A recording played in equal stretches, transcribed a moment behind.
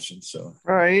So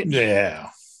Right. Yeah.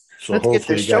 So let's get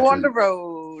the show on the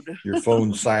road. Your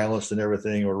phone silenced and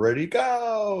everything. We're ready to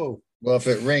go. Well, if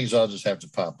it rings, I'll just have to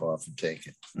pop off and take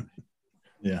it.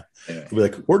 Yeah. Anyway. We'll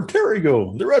be like, where'd Terry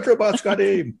go? The Retrobots got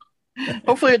him.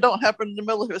 Hopefully it don't happen in the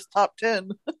middle of his top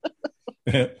 10.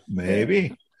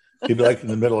 Maybe. He'd be like in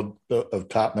the middle of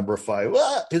top number 5.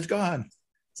 Ah, he's gone.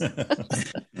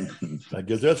 I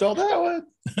guess that's all that one.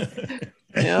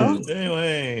 Yeah.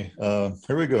 Anyway,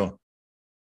 here we go.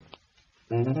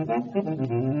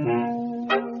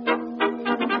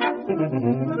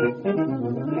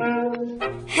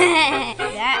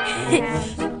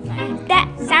 That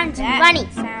sounds funny.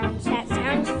 That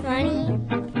sounds funny.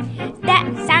 That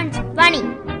sounds funny.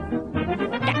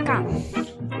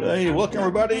 Hey, welcome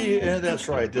everybody. And that's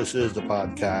right. This is the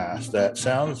podcast That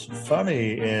Sounds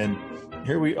Funny. And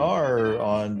here we are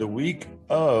on the week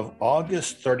of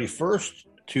August 31st,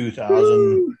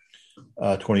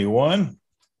 2021.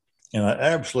 And I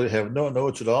absolutely have no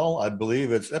notes at all. I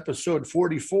believe it's episode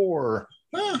 44.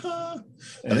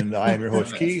 And I am your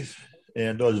host, Keith.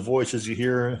 And those voices you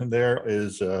hear there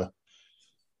is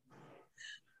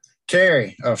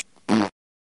Terry. Oh.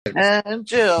 And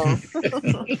Jill.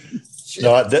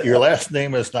 No, your last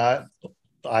name is not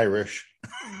Irish.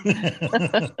 We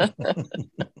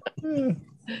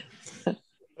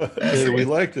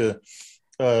like to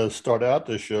start out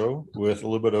the show with a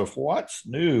little bit of what's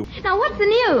new. Now, what's the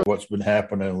news? What's been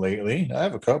happening lately? I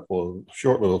have a couple of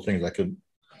short little things I could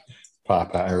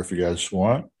pop out here if you guys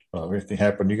want. Anything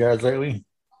happened to you guys lately?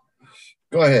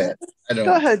 Go ahead.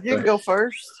 Go ahead. You go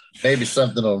first. Maybe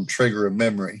something will trigger a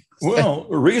memory. Well,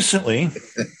 recently,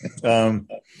 of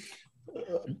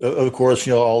course,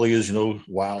 all these,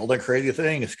 wild and crazy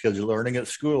things kids are learning at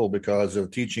school because of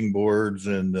teaching boards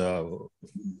and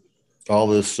all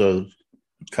this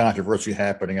controversy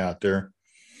happening out there.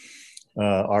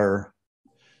 Our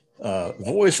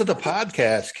voice of the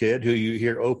podcast kid who you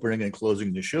hear opening and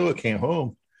closing the show came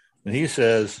home and he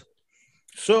says,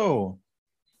 so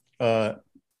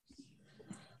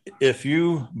if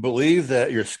you believe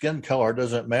that your skin color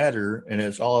doesn't matter and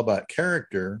it's all about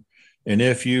character, and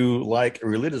if you like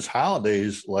religious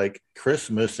holidays like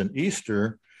Christmas and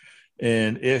Easter,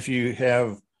 and if you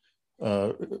have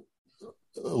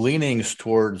leanings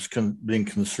towards being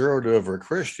conservative or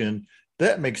Christian,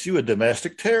 that makes you a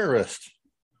domestic terrorist.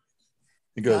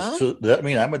 He goes, so does that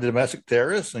mean I'm a domestic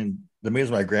terrorist? And that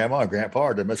means my grandma and grandpa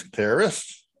are domestic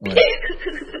terrorists? Like,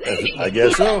 I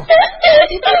guess so.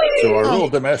 So our little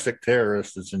domestic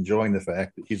terrorist is enjoying the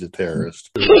fact that he's a terrorist.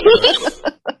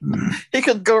 He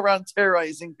could go around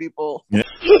terrorizing people.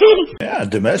 Yeah,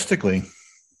 domestically.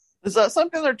 Is that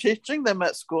something they're teaching them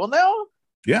at school now?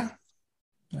 Yeah.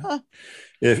 Huh.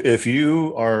 If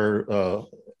you are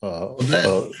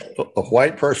a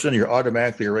white person, you're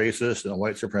automatically a racist and a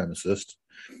white supremacist.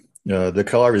 The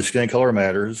color of your skin color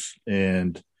matters,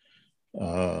 and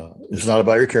it's not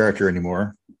about your character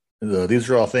anymore. These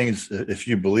are all things. If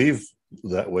you believe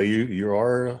that way, you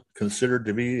are considered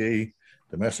to be a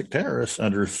domestic terrorist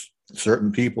under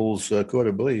certain people's code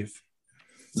of belief.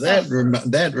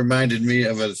 That reminded me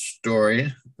of a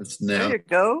story. It's now. There you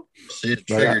go. See, it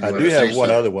triggered. I do have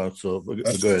one other one, so go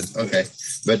ahead. Okay,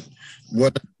 but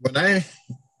when I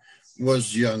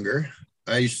was younger,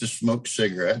 I used to smoke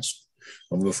cigarettes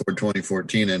before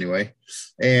 2014, anyway,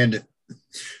 and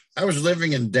I was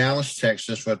living in Dallas,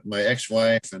 Texas, with my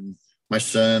ex-wife and my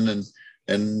son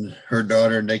and her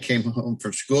daughter, and they came home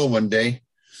from school one day,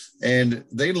 and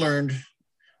they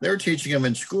were teaching them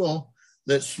in school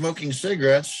that smoking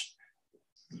cigarettes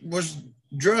was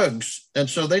drugs. And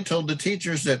so they told the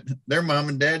teachers that their mom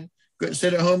and dad couldn't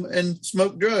sit at home and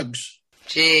smoke drugs.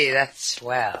 Gee, that's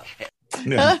swell.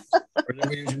 Yeah.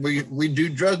 we do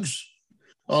drugs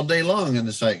all day long. And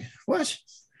it's like, what?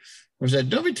 I said,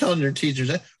 don't be telling your teachers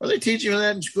that. Are they teaching you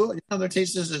that in school? They're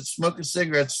teaching us that smoking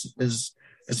cigarettes is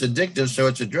addictive, so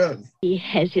it's a drug. He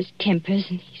has his tempers,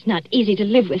 and he's not easy to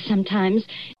live with sometimes.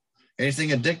 Anything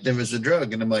addictive is a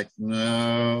drug. And I'm like,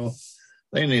 no,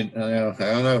 I don't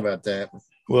know about that.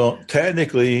 Well,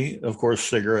 technically, of course,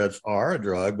 cigarettes are a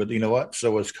drug, but you know what?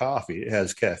 So is coffee. It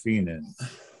has caffeine in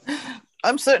it.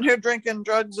 I'm sitting here drinking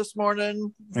drugs this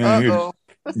morning.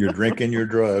 You're drinking your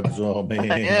drugs. Oh,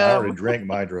 man. I already drank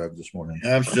my drugs this morning.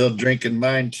 I'm still drinking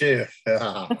mine, too.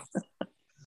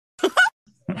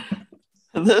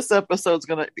 This episode's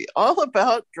going to be all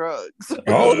about drugs.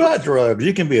 All about drugs.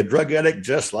 You can be a drug addict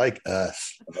just like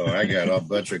us. Oh, I got a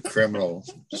bunch of criminal.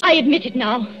 I admit it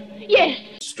now. Yes.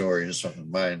 Stories of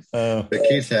mine. But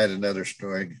Keith had another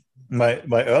story. My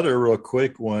other real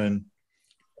quick one.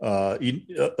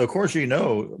 Of course,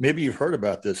 maybe you've heard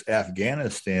about this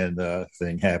Afghanistan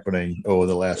thing happening over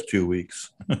the last 2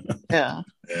 weeks. Yeah.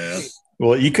 Yeah.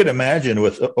 Well, you could imagine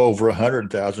with over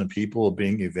 100,000 people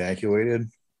being evacuated,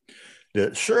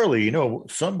 that surely,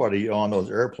 somebody on those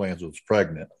airplanes was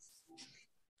pregnant.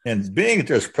 And being that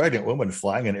there's pregnant women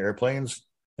flying in airplanes,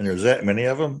 and there's that many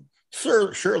of them,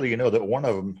 surely that one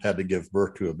of them had to give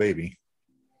birth to a baby.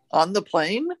 On the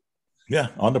plane? Yeah,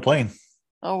 on the plane.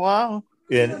 Oh, wow.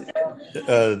 And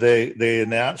they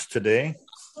announced today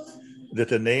that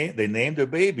they named a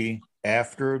baby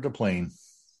after the plane.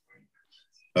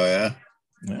 Oh, yeah?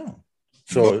 Yeah.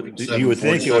 So you would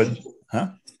think it would,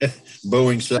 huh?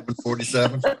 Boeing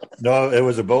 747? No, it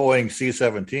was a Boeing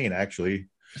C-17, actually.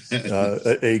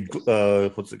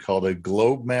 What's it called? A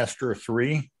Globemaster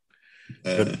 3.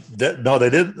 No, they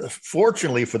did.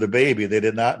 Fortunately for the baby, they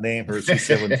did not name her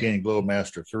C-17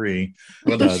 Globemaster 3.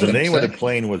 Well, The name of the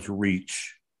plane was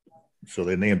Reach, so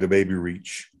they named the baby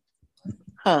Reach.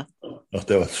 Huh? That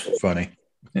was funny.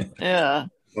 Yeah.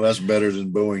 Well, that's better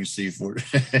than Boeing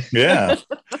C-4. Yeah.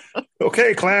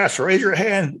 Okay, class, raise your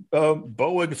hand.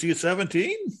 Boeing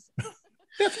C-17.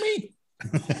 That's me.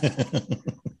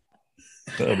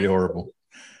 That'll be horrible.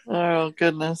 Oh,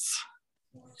 goodness.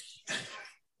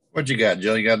 What you got,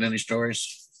 Jill? You got any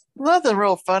stories? Nothing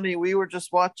real funny. We were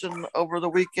just watching over the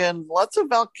weekend lots of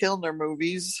Val Kilmer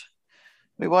movies.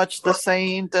 We watched The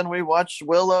Saint and we watched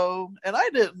Willow. And I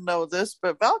didn't know this,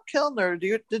 but Val Kilmer,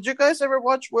 did you guys ever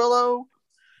watch Willow?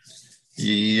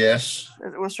 Yes.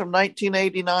 It was from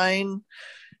 1989.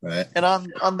 Right. And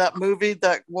on that movie,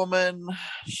 that woman,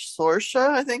 Sorsha,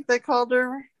 I think they called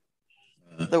her,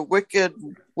 the Wicked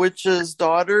Witch's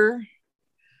daughter.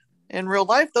 In real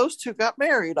life, those two got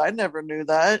married. I never knew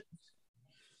that.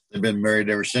 They've been married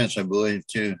ever since, I believe,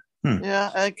 too.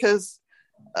 Yeah, because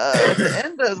at the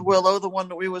end of Willow, the one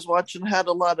that we was watching had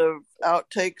a lot of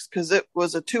outtakes because it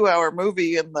was a 2-hour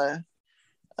movie, and the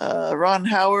Ron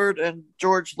Howard and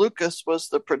George Lucas was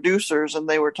the producers, and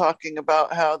they were talking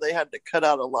about how they had to cut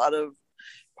out a lot of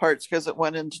parts because it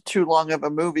went into too long of a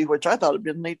movie, which I thought it'd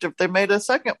been neat if they made a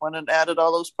second one and added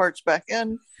all those parts back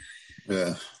in.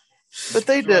 Yeah. But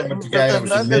they didn't. But the guy But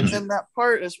was then a other midget. than that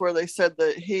part is where they said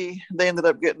that they ended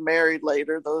up getting married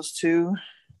later, those two.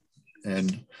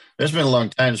 And it's been a long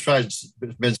time. It's probably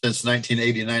been since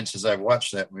 1989 since I've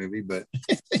watched that movie, but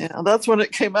Yeah, that's when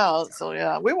it came out. So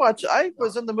yeah, I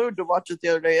was in the mood to watch it the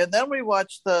other day, and then we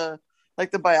watched the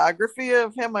biography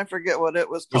of him. I forget what it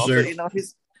was called, but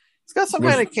he's got some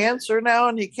kind of cancer now,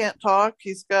 and he can't talk.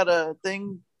 He's got a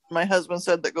thing, my husband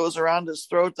said, that goes around his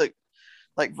throat that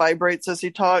like vibrates as he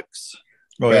talks.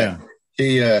 Oh, right.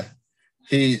 Yeah.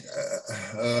 He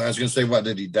I was going to say, what,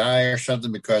 did he die or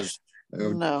something? Because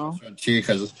No.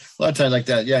 Because a lot of times like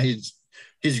that, yeah, he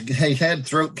had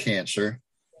throat cancer,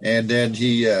 and then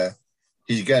he's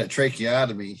got a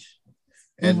tracheotomy.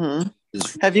 And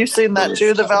Have you seen that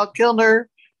too, the Val Kilmer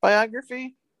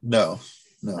biography? No.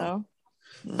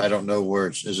 Mm-hmm. I don't know where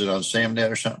is it on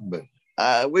SamNet or something,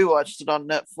 but we watched it on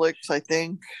Netflix, I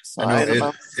think. So I don't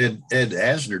know know. Ed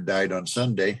Asner died on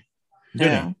Sunday.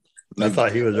 Yeah. I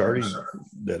thought he was already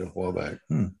dead a while back.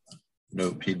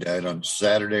 Nope, he died on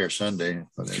Saturday or Sunday.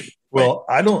 Well,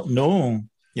 I don't know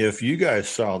if you guys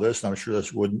saw this, and I'm sure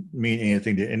this wouldn't mean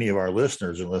anything to any of our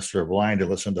listeners unless they're blind to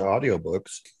listen to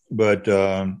audiobooks. But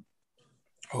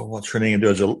what's her name?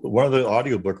 One of the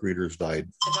audiobook readers died.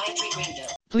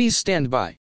 Please stand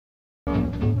by.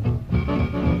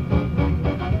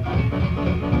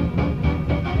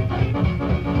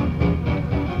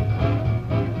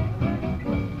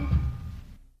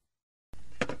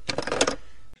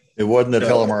 It wasn't a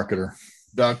telemarketer.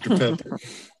 Dr. Pepper.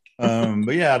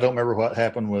 But yeah, I don't remember what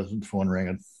happened with the phone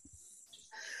ringing.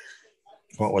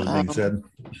 What was being said?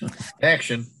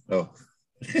 Action. Oh.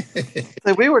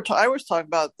 So I was talking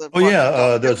about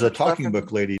the. There's a talking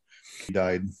book lady who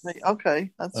died. Okay,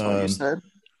 that's what you said.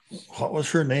 What was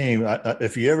her name?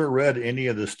 If you ever read any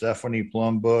of the Stephanie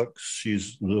Plum books,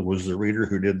 was the reader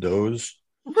who did those.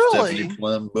 Really? Stephanie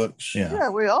Plum books. Yeah,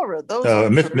 we all read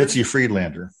those. Mitzi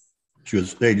Friedlander. She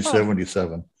was age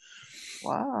 77.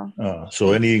 Wow.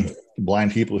 So any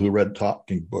blind people who read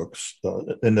talking books,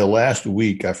 in the last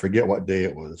week, I forget what day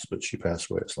it was, but she passed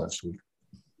away this last week.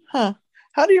 Huh.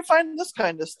 How do you find this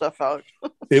kind of stuff out?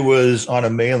 It was on a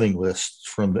mailing list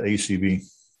from the ACB.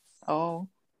 Oh.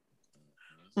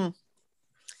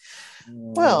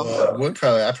 Well,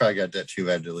 I probably got that too.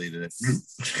 I deleted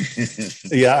it.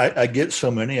 Yeah, I get so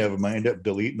many of them. I end up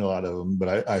deleting a lot of them,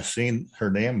 but I've seen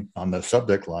her name on the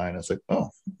subject line. I was like,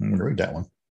 oh, I'm going to read that one.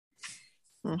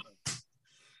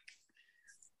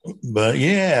 But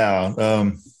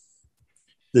yeah,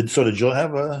 Did Jill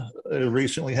have a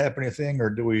recently happening thing, or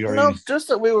do we already? No, just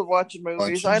that we were watching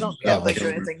movies. I can't think of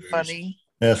okay. anything funny.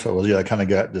 That's what it was. Yeah, I kind of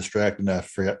got distracted and I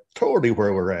forgot totally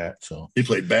where we're at. So he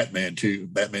played Batman too,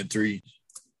 Batman 3.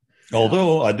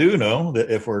 Although I do know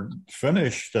that if we're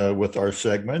finished with our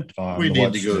segment on we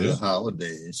need to go to the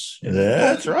holidays.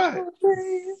 That's right.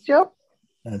 Yep.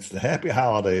 That's the Happy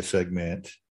Holiday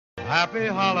segment. Happy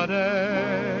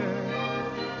holiday.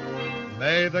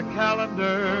 May the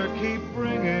calendar keep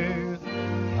bringing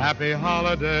happy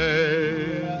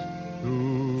holidays to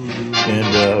you.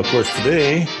 And of course,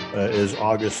 today is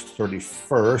August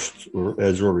 31st,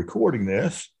 as we're recording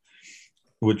this,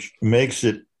 which makes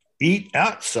it Eat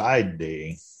Outside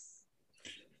Day.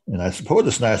 And I suppose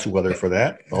it's nice weather for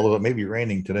that, although it may be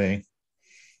raining today.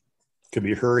 Could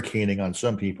be hurricaning on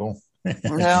some people.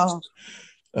 Yeah.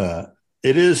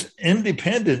 It is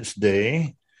Independence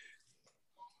Day.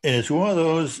 And it's one of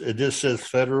those, it just says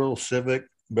federal, civic,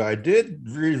 but I did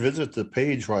revisit the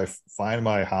page where I find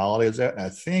my holidays at, and I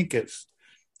think it's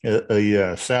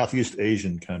a Southeast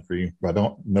Asian country, but I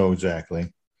don't know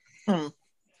exactly.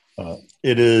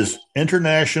 It is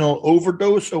International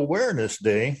Overdose Awareness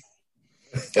Day.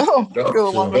 Oh, go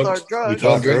along with our drugs. We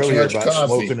talked earlier about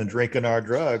smoking and drinking our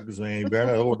drugs. I mean, you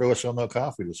better not overdose on no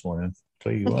coffee this morning.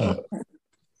 Tell you what.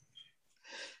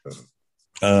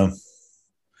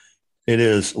 It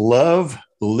is Love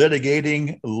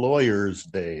Litigating Lawyers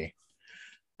Day.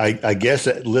 I guess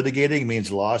that litigating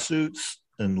means lawsuits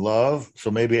and love,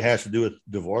 so maybe it has to do with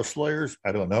divorce lawyers.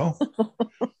 I don't know.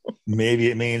 Maybe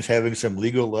it means having some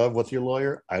legal love with your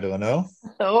lawyer. I don't know.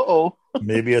 Oh,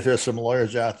 maybe if there's some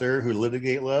lawyers out there who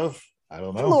litigate love. I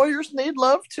don't know. Lawyers need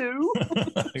love too.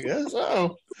 I guess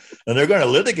so. And they're going to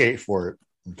litigate for it.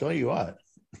 I'll tell you what.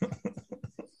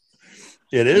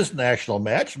 It is National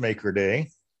Matchmaker Day,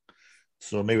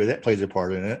 so maybe that plays a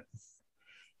part in it.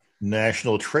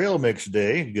 National Trail Mix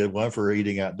Day, good one for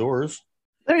eating outdoors.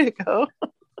 There you go.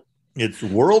 It's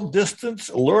World Distance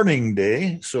Learning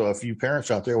Day, so if you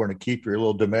parents out there want to keep your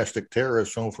little domestic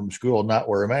terrorists home from school and not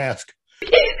wear a mask,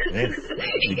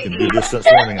 you can do distance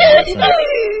learning.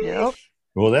 Yep.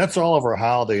 Well, that's all of our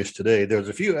holidays today. There's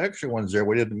a few extra ones there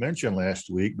we didn't mention last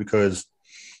week because,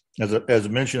 as I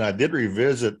mentioned, I did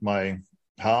revisit my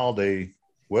holiday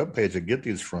webpage to get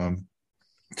these from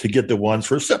to get the ones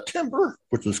for September,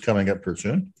 which is coming up pretty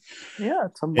soon. Yeah,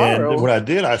 tomorrow. And when I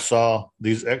did, I saw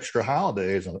these extra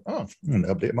holidays. I thought, I'm going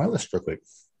to update my list real quick.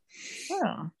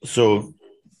 Yeah. So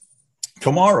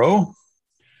tomorrow,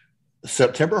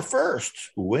 September 1st,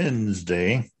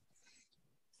 Wednesday,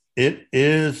 it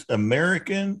is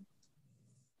American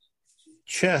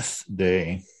Chess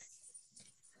Day.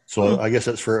 So I guess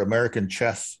that's for American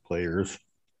chess players,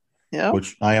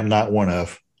 which I am not one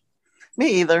of.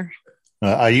 Me either.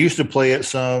 I used to play it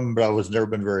some, but I was never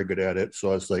been very good at it.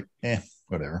 So I was like,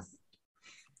 whatever.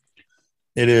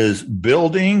 It is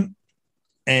Building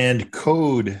and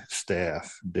Code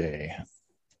Staff Day.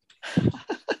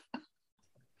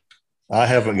 I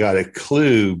haven't got a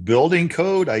clue. Building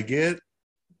code, I get.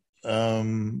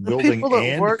 Building people that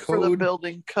and work code. for the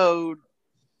building code.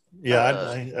 Yeah,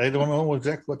 I don't know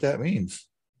exactly what that means.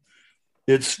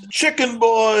 It's Chicken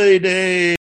Boy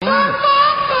Day.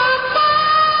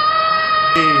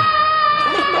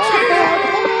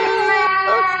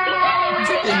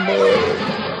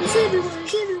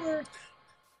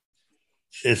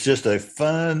 It's just a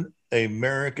fun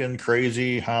American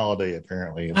crazy holiday,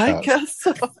 apparently. I guess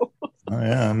so. Oh,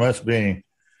 yeah, it must be.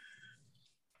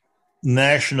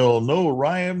 National No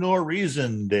Rhyme Nor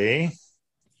Reason Day.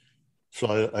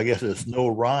 So I guess it's no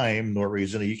rhyme nor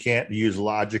reason. You can't use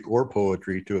logic or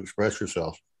poetry to express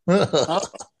yourself.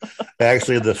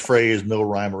 Actually, the phrase no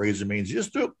rhyme or reason means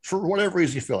just do it for whatever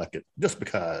reason you feel like it. Just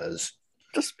because.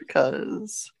 Just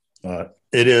because.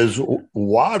 It is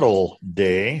Waddle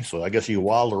Day. So I guess you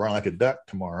waddle around like a duck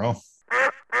tomorrow.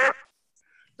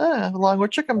 Along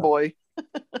with Chicken Boy.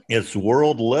 It's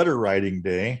World Letter Writing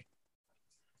Day.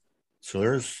 So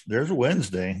there's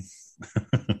Wednesday.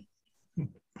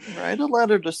 Write a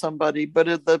letter to somebody,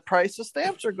 but the price of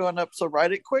stamps are going up, so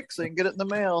write it quick so you can get it in the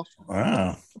mail.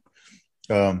 Wow.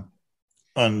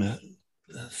 On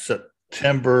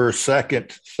September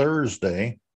 2nd,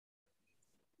 Thursday,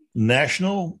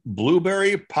 National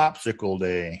Blueberry Popsicle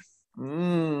Day.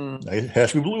 It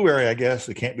has to be blueberry, I guess.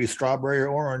 It can't be strawberry or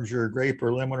orange or grape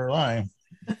or lemon or lime.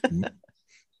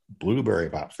 Blueberry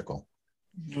popsicle.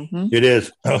 Mm-hmm. It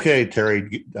is. Okay,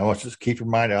 Terry, I want you to keep your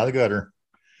mind out of the gutter.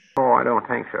 Oh, I don't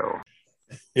think so.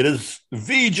 It is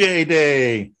VJ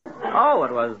Day. Oh,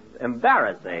 it was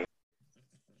embarrassing.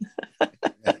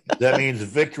 That means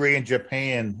victory in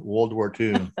Japan, World War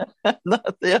II.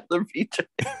 Not the other VJ.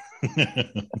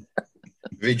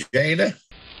 Vagina?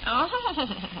 Oh,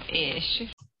 ish.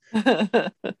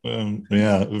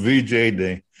 Yeah, VJ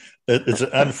Day. It's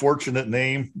an unfortunate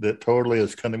name that totally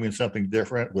is going to mean something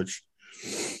different, which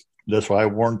that's why I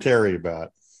warned Terry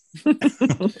about.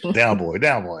 Down boy.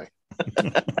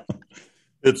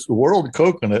 It's World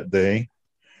Coconut Day.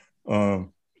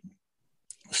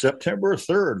 September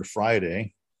 3rd,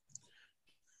 Friday.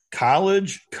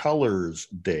 College Colors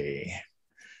Day.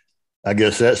 I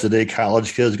guess that's the day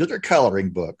college kids get their coloring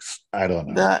books. I don't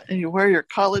know. That, and you wear your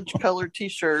college color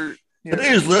T-shirt.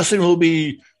 Today's lesson will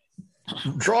be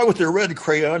draw with your red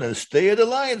crayon and stay in the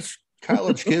lines,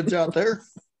 college kids out there.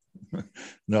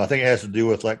 No, I think it has to do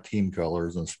with like team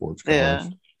colors and sports colors. Yeah.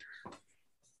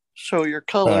 Show your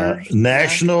colors.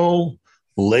 National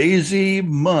Lazy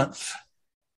Month.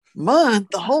 The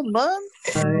whole month?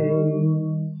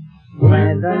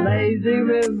 Where the lazy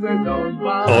river goes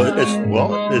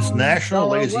by. It's National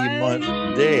Lazy Month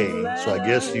Day. So I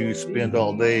guess you spend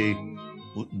all day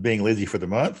being lazy for the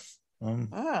month.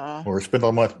 Or spend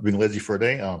all month being lazy for a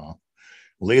day. I don't know.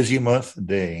 Lazy Month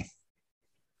Day.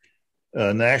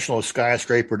 National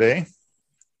Skyscraper Day.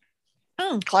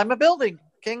 Climb a building.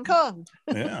 King Kong.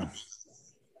 Yeah.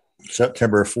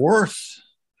 September 4th.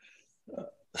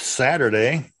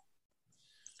 Saturday.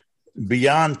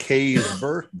 Beyond K's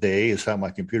birthday is how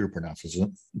my computer pronounces it.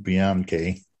 Beyond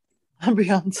K.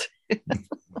 Beyonce.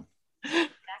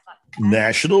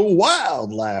 National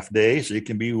Wildlife Day, so you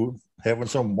can be having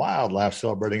some wildlife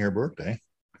celebrating her birthday.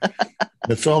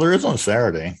 That's all there is on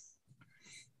Saturday.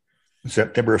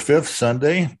 September 5th,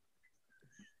 Sunday.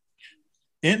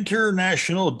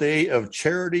 International Day of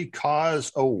Charity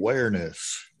Cause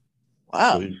Awareness.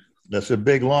 Wow. So that's a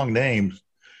big, long name.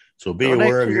 So be Donate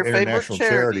aware of to your your favorite international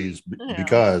charity. charities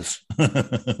because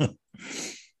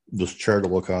those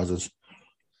charitable causes.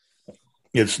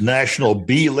 It's National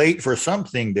Be Late for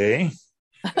Something Day.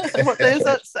 What day is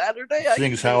that? Saturday?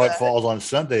 Seeing as how it falls on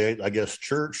Sunday, I guess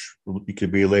church you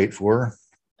could be late for.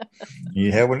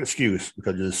 You have an excuse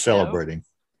because you're celebrating.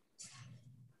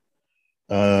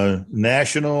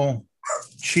 National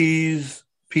Cheese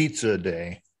Pizza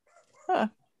Day.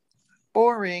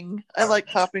 Boring. I like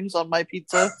toppings on my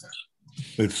pizza.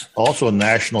 It's also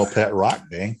National Pet Rock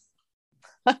Day.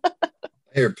 I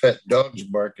hear pet dogs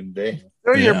barking day.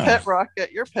 Or your pet rock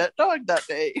at your pet dog that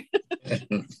day.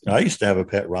 I used to have a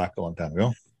pet rock a long time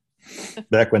ago.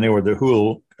 Back when they were the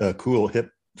cool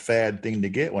hip fad thing to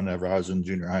get whenever I was in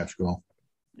junior high school.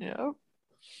 Yeah.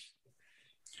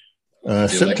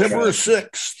 September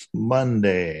 6th,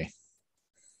 Monday.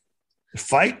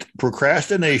 Fight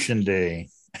Procrastination Day.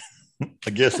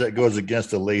 I guess that goes against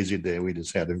the lazy day we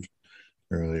just had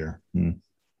earlier.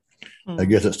 I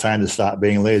guess it's time to stop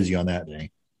being lazy on that day.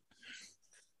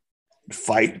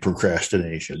 Fight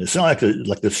procrastination. It sounds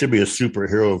like there should be a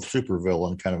superhero,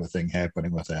 supervillain kind of a thing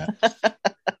happening with that.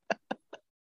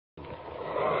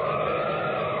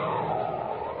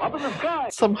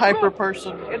 Some hyper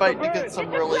person fighting against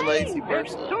some really lazy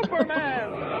person.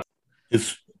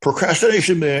 It's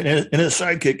Procrastination Man and his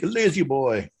sidekick, Lazy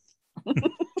Boy.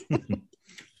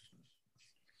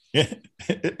 And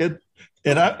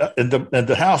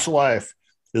the housewife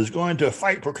is going to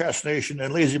fight procrastination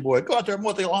and Lazy Boy. Go out there and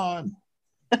mow the lawn.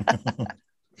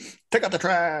 Take out the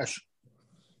trash.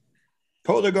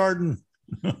 Hoe the garden.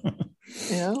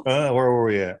 Yeah. Where were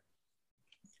we at?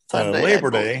 Sunday,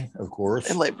 Labor Day, of course.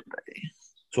 And Labor Day.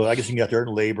 So I guess you can get there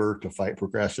and labor to fight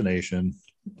procrastination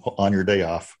on your day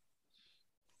off.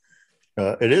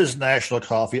 It is National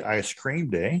Coffee Ice Cream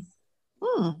Day.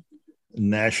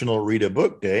 National Read a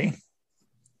Book Day.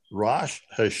 Rosh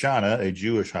Hashanah, a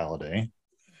Jewish holiday.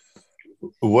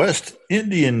 West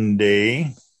Indian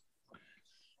Day.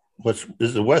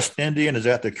 Is the West Indian? Is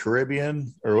that the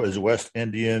Caribbean, or is West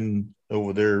Indian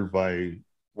over there by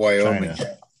Wyoming?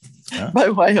 China? Huh? By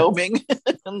Wyoming,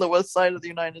 on the west side of the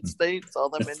United States, all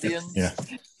them Indians. Yeah.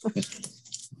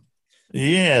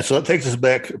 Yeah, so that takes us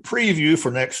back. Preview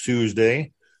for next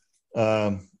Tuesday,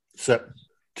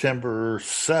 September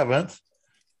 7th,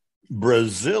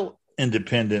 Brazil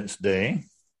Independence Day,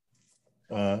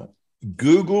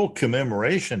 Google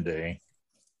Commemoration Day.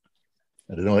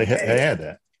 I didn't know they had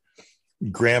that.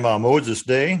 Grandma Moses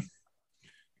Day,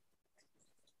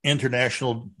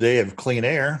 International Day of Clean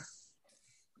Air,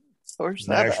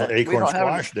 National Acorn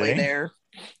Squash Day.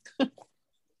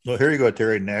 Well, here you go,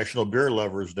 Terry. National Beer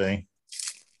Lovers Day.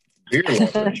 Beer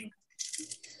lovers.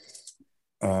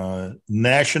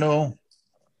 National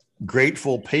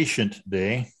Grateful Patient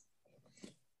Day.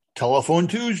 Telephone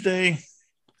Tuesday.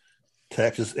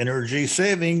 Texas Energy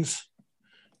Savings.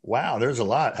 wow, there's a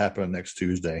lot happening next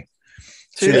Tuesday.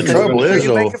 See, the trouble is,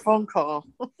 you make a phone call.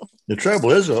 The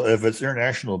trouble is, if it's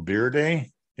International Beer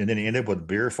Day and then you end up with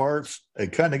beer farts,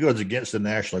 it kind of goes against the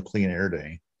National Clean Air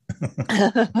Day.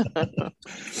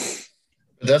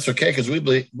 That's okay because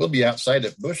we'll be outside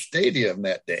at Busch Stadium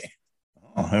that day.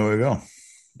 Oh, here we go.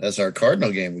 That's our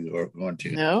Cardinal game we were going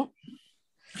to. No.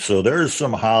 So there's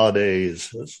some holidays.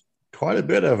 There's quite a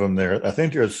bit of them there. I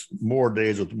think there's more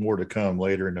days with more to come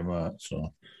later in the month.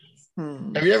 So,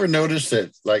 have you ever noticed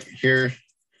that, like here,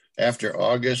 after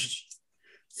August,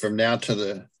 from now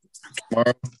to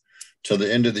tomorrow till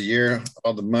the end of the year,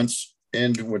 all the months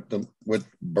end with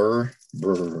burr.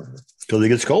 Because it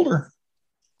gets colder.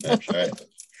 That's right.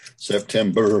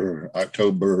 September,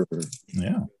 October.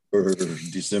 Yeah.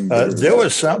 December. There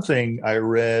was something I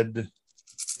read,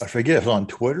 I forget if it was on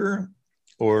Twitter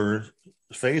or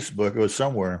Facebook, it was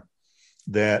somewhere,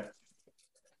 that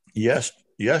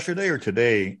yesterday or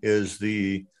today is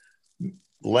the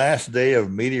last day of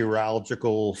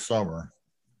meteorological summer.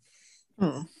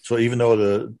 So even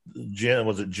though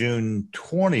June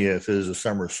 20th is the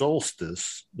summer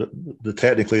solstice, the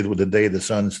technically with the day the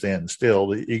sun stands still,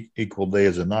 the equal day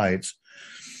as the nights.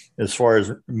 As far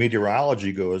as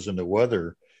meteorology goes and the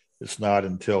weather, it's not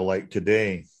until like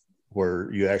today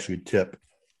where you actually tip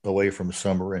away from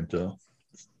summer into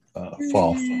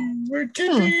fall. We're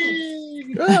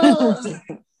tipping.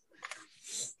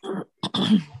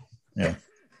 Yeah.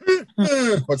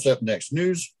 What's up next?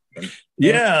 News?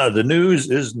 Yeah, the news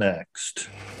is next.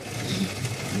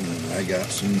 I got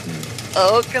some.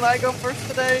 Oh, can I go first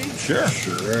today? Sure.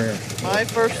 My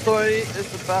first story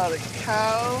is about a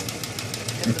cow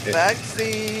in the back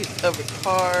seat of a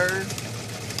car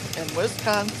in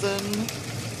Wisconsin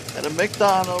at a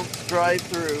McDonald's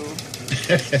drive-thru.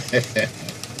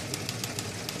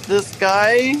 This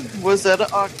guy was at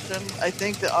an auction. I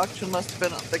think the auction must have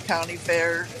been at the county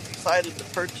fair. He decided to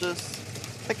purchase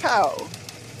a cow,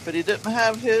 but he didn't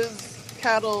have his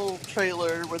cattle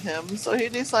trailer with him, so he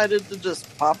decided to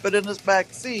just pop it in his back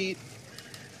seat.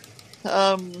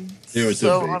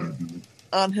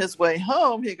 On his way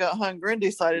home, he got hungry and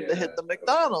decided to hit the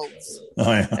McDonald's.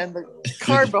 Oh, yeah. And the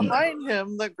car behind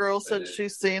him, the girl said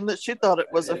she's seen that she thought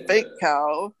it was a fake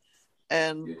cow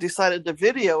and decided to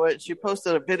video it. She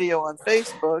posted a video on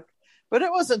Facebook, but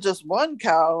it wasn't just one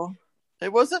cow.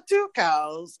 It wasn't two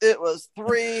cows. It was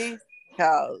 3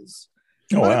 cows.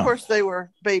 Oh, but wow. of course, they were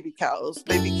baby cows,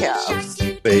 baby calves.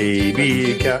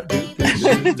 Baby cow.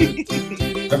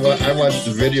 I watched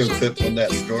the video clip on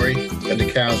that story, and the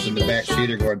cows in the back seat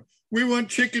are going, "We want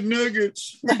chicken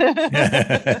nuggets."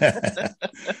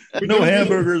 No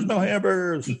hamburgers.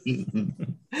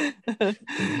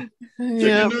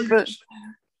 Yeah, but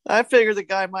I figure the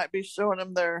guy might be showing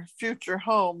them their future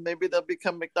home. Maybe they'll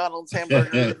become McDonald's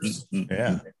hamburgers.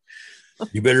 Yeah.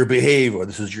 You better behave, or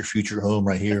this is your future home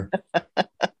right here.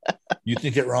 You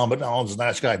think that Ron McDonald's is a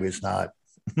nice guy, but it's not.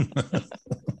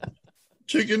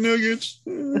 Chicken nuggets.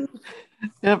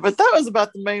 Yeah, but that was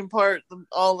about the main part,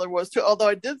 all there was to it. Although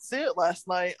I did see it last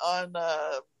night on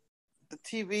the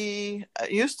TV.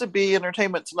 It used to be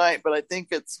Entertainment Tonight, but I think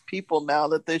it's People now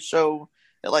that they show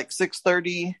at like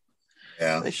 6:30.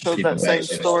 Yeah, they showed that same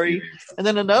story. And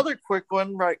then another quick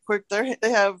one, right quick. They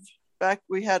have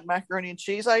we had macaroni and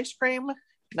cheese ice cream.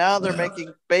 Now they're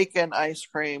making bacon ice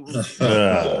cream.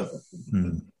 So,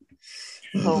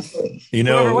 you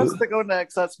know, whoever wants to go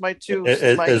next, that's my two.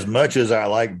 As much as I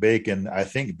like bacon, I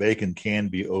think bacon can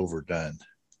be overdone.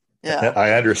 Yeah,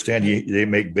 I understand they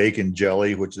make bacon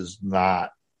jelly, which is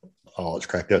not all it's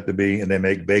cracked up to be, and they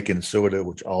make bacon soda,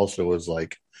 which also is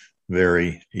like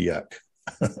very yuck.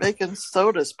 Bacon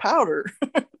soda's powder.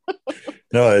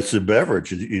 No, it's a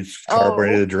beverage. It's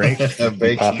carbonated drink. Pop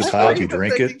the top, you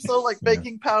drink it. So like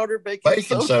baking powder, baking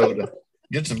soda.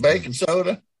 Get some baking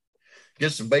soda.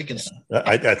 Get some bacon.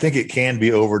 I think it can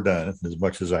be overdone as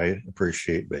much as I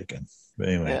appreciate bacon. But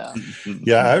anyway,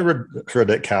 I read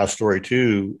that cow story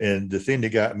too. And the thing that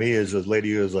got me is this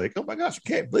lady who was like, "Oh my gosh, I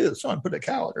can't believe someone put a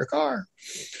cow in their car."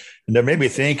 And that made me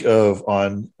think of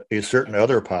on a certain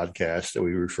other podcast that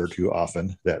we refer to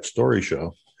often, That Story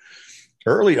Show.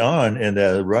 Early on in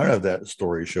the run of That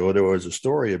Story Show, there was a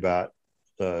story about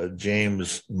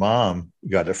James' mom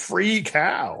got a free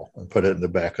cow and put it in the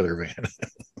back of their van.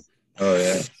 Oh,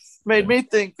 yeah. Made me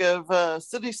think of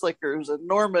City Slickers and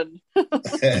Norman. It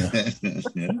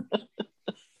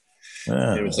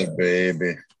was a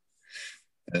baby.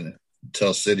 And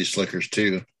tell City Slickers,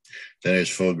 too. Then it was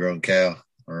full-grown cow.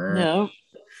 No.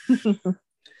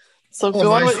 So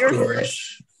go on with your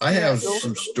stories. I have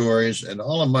some stories, and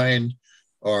all of mine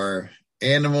are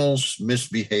animals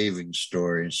misbehaving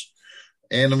stories.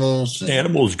 animals.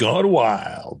 Animals gone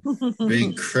wild.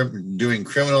 Doing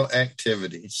criminal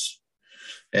activities.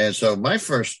 And so my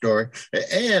first story,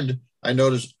 and I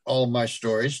noticed all my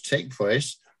stories take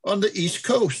place on the East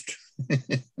Coast.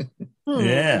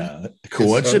 Yeah.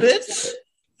 Coincidence?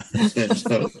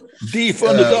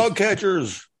 Defund the dog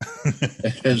catchers.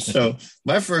 And so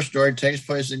my first story takes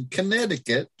place in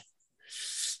Connecticut,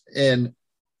 in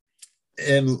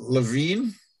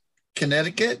Levine,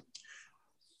 Connecticut.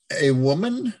 A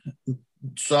woman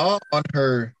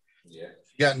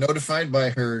got notified by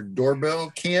her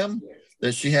doorbell cam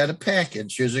that she had a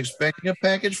package. She was expecting a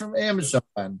package from Amazon.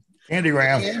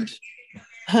 Candygram.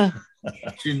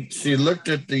 She looked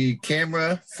at the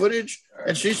camera footage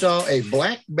and she saw a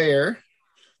black bear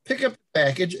pick up the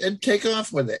package and take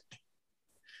off with it.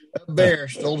 A bear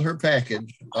stole her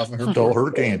package off of her. Stole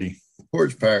her candy.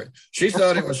 Porch pirate. She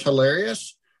thought it was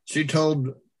hilarious. She told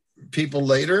people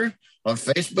later on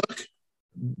Facebook,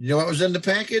 you know what was in the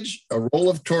package? A roll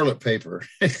of toilet paper.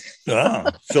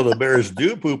 So the bears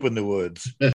do poop in the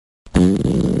woods.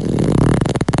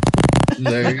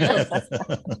 There you go.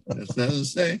 That's nothing to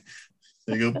say.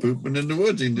 They go pooping in the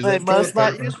woods. They must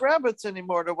not use rabbits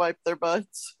anymore to wipe their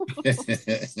butts.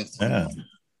 Yeah.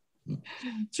 Did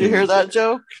you hear that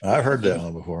joke? I've heard that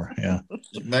one before. Yeah.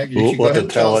 Maggie, We'll have to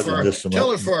tell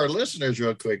it for our listeners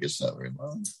real quick. It's not very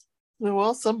long.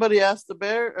 Well, somebody asked the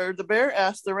bear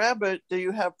asked the rabbit, do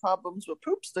you have problems with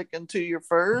poop sticking to your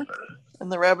fur?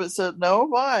 And the rabbit said, no,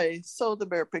 why? So the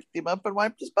bear picked him up and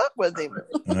wiped his butt with him.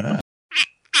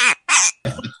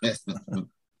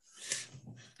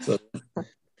 So,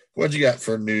 what you got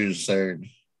for news, sir?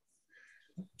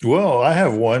 Well, I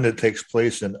have one that takes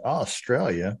place in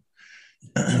Australia,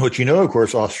 which, of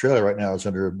course, Australia right now is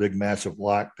under a big, massive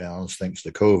lockdowns thanks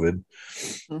to COVID.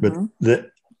 Mm-hmm. But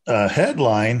the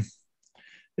headline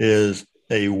is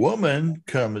a woman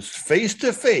comes face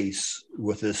to face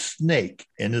with a snake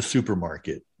in a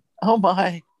supermarket. Oh,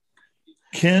 my.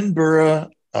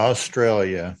 Canberra,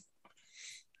 Australia.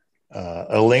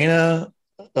 Elena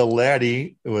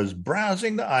Aladi was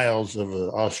browsing the aisles of an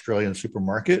Australian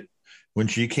supermarket when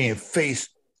she came face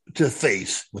to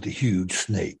face with a huge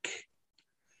snake.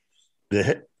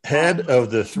 The head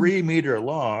of the 3 meter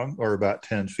long, or about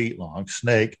 10 feet long,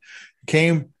 snake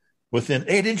came within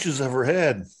 8 inches of her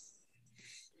head,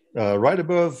 right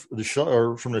above the shelf,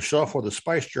 or from the shelf where the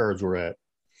spice jars were at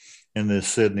in the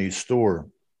Sydney store.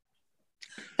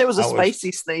 It was a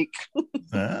spicy snake.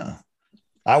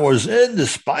 I was in the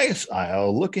spice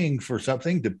aisle looking for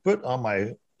something to put on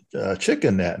my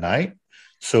chicken that night.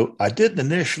 So I didn't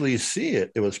initially see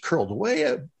it. It was curled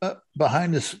way up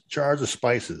behind the jars of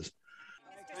spices.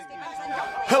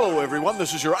 Hello, everyone.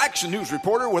 This is your Action News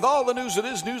reporter with all the news that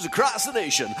is news across the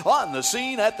nation. On the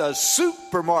scene at the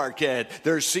supermarket.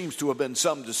 There seems to have been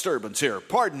some disturbance here.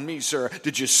 Pardon me, sir.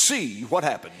 Did you see what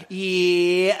happened?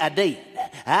 Yeah, I did.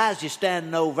 I was just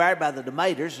standing over there by the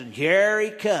tomatoes, and here he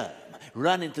come,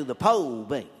 running through the pole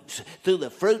beans, through the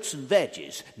fruits and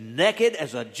veggies, naked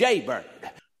as a jaybird.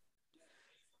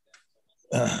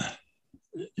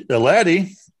 The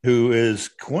laddie, who is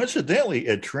coincidentally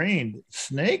a trained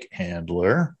snake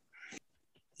handler,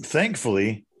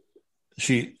 thankfully,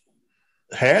 she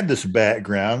had this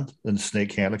background in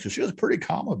snake handling, so she was pretty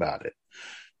calm about it.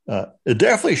 It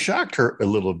definitely shocked her a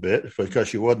little bit because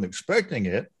she wasn't expecting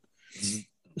it.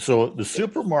 So the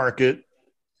supermarket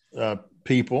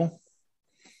people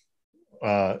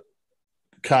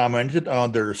commented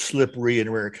on their slippery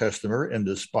and rare customer in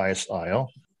the spice aisle.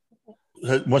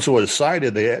 Once it was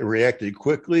cited, they reacted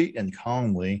quickly and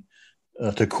calmly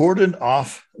to cordon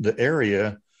off the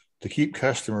area to keep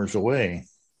customers away.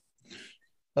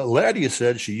 Laddie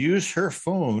said she used her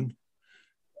phone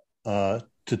to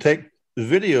take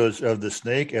videos of the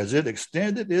snake as it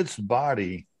extended its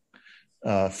body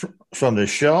from the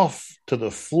shelf to the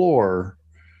floor.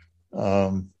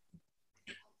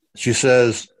 She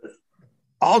says,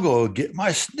 "I'll go get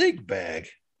my snake bag."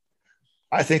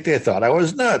 I think they thought I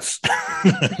was nuts.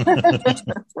 I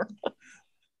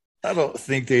don't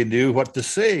think they knew what to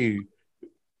say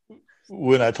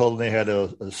when I told them they had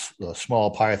a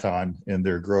small python in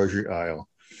their grocery aisle.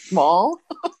 Small?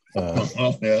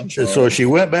 Yeah, so she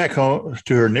went back home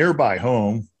to her nearby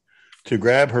home to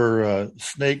grab her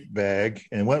snake bag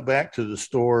and went back to the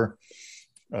store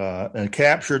and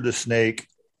captured the snake,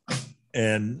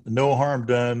 and no harm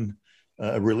done,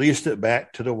 released it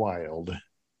back to the wild.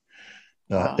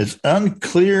 Wow. It's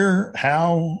unclear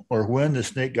how or when the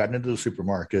snake got into the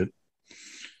supermarket,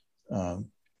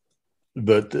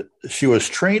 but she was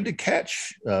trained to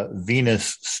catch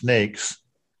Venus snakes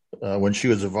when she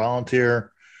was a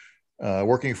volunteer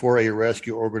working for a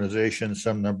rescue organization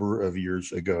some number of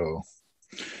years ago.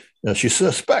 Now, she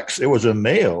suspects it was a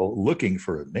male looking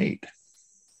for a mate.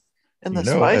 In the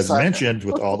Spice as mentioned,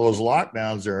 with all those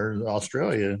lockdowns there in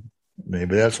Australia,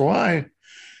 maybe that's why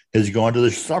he's going to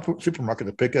the supermarket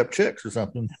to pick up chicks or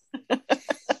something.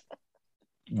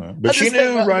 But she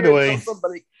knew right away.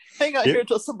 Hang out here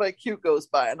until somebody cute goes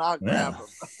by, and I'll grab them.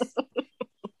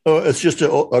 Oh, it's just an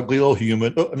ugly old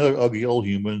human. Oh, another ugly old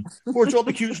human. Where's all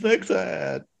the cute snakes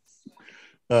at?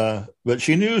 But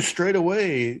she knew straight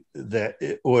away that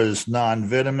it was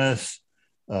non-venomous.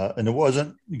 And it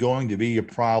wasn't going to be a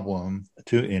problem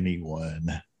to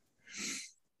anyone.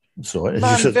 So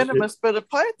non-venomous, but a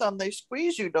python, they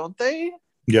squeeze you, don't they?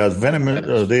 Yeah,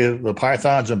 venomous. The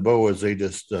pythons and boas, they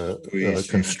just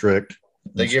constrict.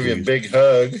 They give you a big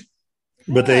hug.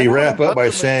 But they wrap up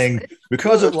by saying,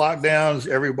 because of lockdowns,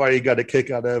 everybody got a kick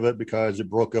out of it because it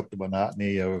broke up the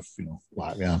monotony of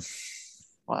lockdown.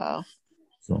 Wow.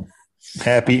 So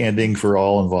happy ending for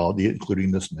all involved,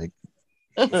 including the snake.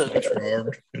 Thanks for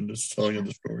Howard and just telling you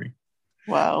the story.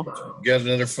 Wow. You got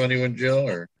another funny one, Jill?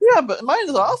 Or yeah, but mine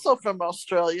is also from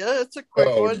Australia. It's a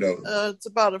quick one. No. It's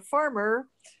about a farmer.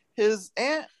 His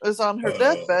aunt was on her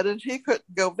deathbed and he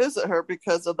couldn't go visit her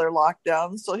because of their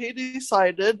lockdown. So he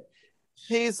decided,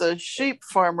 he's a sheep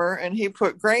farmer, and he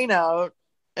put grain out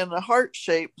in a heart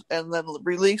shape and then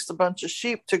released a bunch of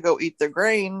sheep to go eat the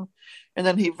grain. And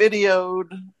then he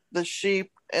videoed the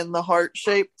sheep in the heart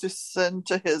shape to send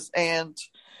to his aunt.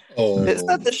 It's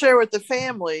not to share with the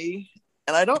family.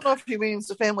 And I don't know if he means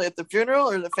the family at the funeral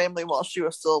or the family while she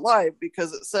was still alive,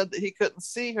 because it said that he couldn't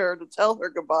see her to tell her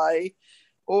goodbye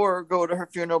or go to her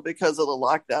funeral because of the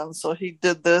lockdown. So he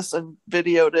did this and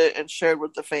videoed it and shared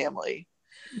with the family.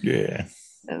 Yeah.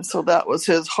 And so that was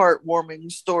his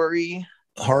heartwarming story.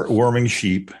 Heartwarming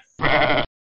sheep.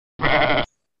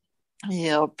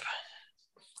 Yep.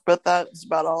 But that's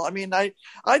about all. I mean, I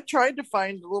tried to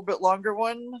find a little bit longer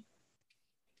one.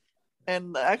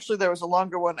 And actually there was a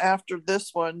longer one after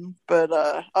this one, but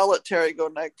I'll let Terry go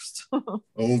next.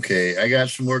 Okay, I got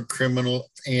some more criminal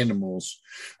animals.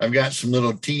 I've got some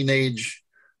little teenage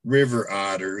river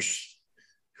otters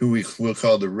who we'll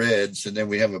call the Reds, and then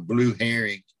we have a blue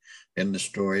herring in the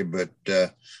story. But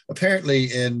apparently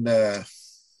in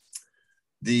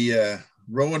the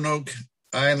Roanoke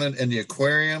Island and the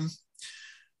aquarium,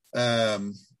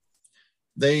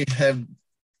 they have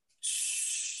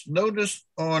noticed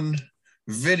on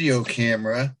video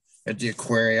camera at the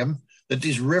aquarium that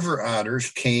these river otters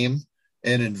came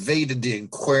and invaded the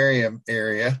aquarium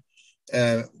area,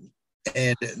 and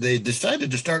they decided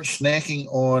to start snacking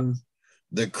on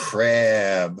the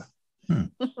crab.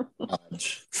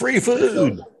 Free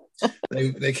food.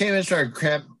 They came and started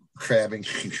crabbing,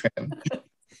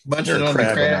 munching on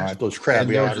the crabs. Those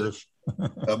crabby otters.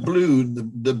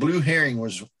 The blue herring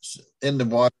was in the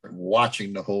water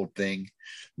watching the whole thing,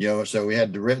 so we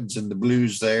had the reds and the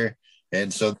blues there.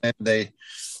 And so then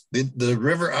the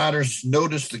river otters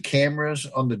noticed the cameras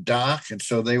on the dock, and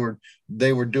so they were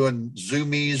doing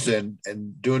zoomies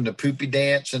and doing the poopy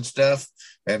dance and stuff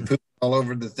and pooping all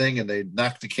over the thing, and they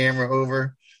knocked the camera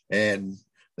over and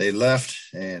they left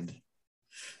and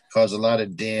caused a lot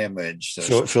of damage.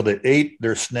 So they ate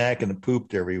their snack and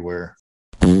pooped everywhere.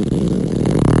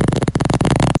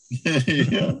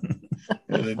 Yeah.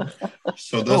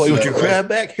 So you want your crab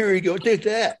back? Here you go. Take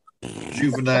that.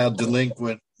 Juvenile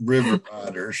delinquent river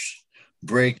otters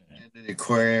breaking into the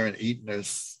aquarium and eating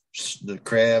the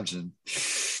crabs, and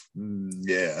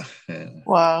yeah.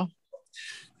 Wow.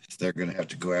 They're going to have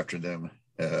to go after them.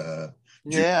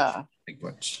 Yeah.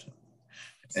 Delinquents.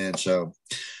 And so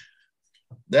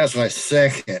that's my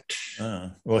second.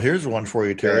 Well, here's one for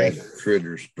you, Terry.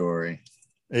 Critter story.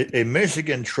 A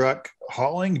Michigan truck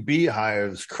hauling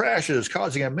beehives crashes,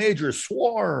 causing a major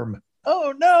swarm.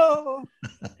 Oh, no.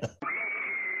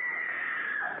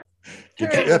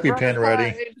 Get your EpiPen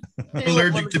ready. I'm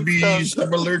allergic to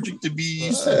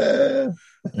bees.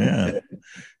 Yeah.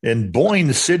 In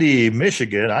Boyne City,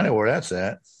 Michigan, I know where that's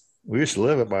at. We used to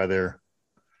live by there.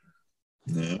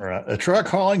 Yeah. A truck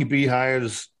hauling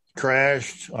beehives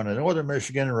crashed on a northern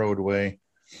Michigan roadway,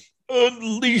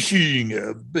 unleashing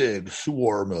a big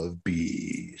swarm of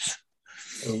bees.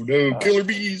 Oh no, killer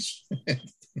bees.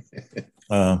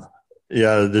 Yeah,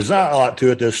 there's not a lot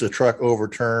to it. The truck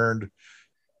overturned.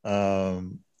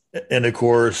 And of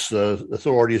course,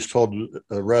 authorities told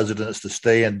residents to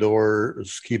stay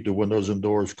indoors, keep the windows and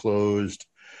doors closed.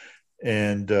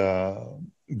 And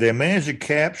they managed to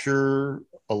capture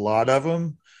a lot of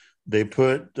them. They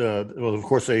put, of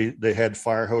course, they had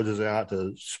fire hoses out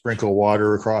to sprinkle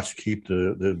water across to keep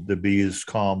the bees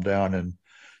calmed down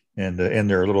and in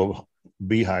their little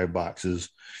beehive boxes.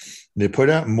 They put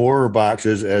out more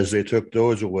boxes as they took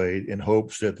those away in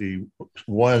hopes that the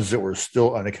ones that were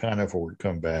still unaccounted for would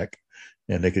come back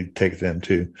and they could take them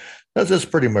too. That's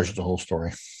pretty much the whole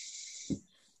story.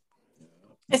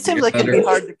 It seems like it'd be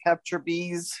hard to capture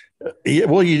bees. Yeah,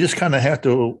 well, you just kind of have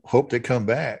to hope they come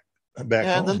back.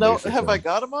 Yeah, home, have I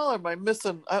got them all? Or am I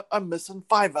missing? I'm missing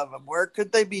 5 of them. Where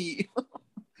could they be?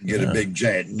 Get a big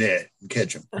giant net and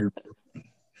catch them.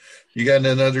 You got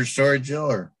another story,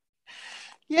 Jill? Or?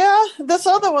 Yeah, this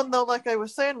other one though, like I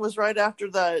was saying, was right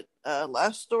after that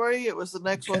last story. It was the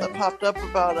next one that popped up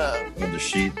about on the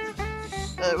sheet.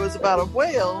 It was about a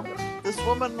whale. This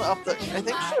woman I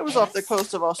think she was off the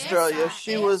coast of Australia.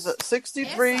 She was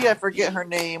 63. I forget her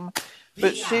name,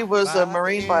 but she was a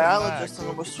marine biologist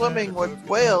and was swimming with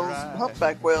whales,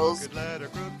 humpback whales.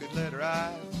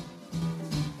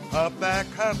 Humpback,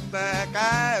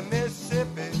 I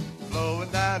Mississippi, flowing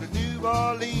down to New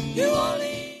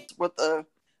Orleans. With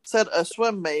said a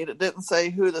swim mate. It didn't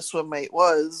say who the swim mate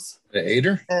was. They ate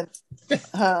her?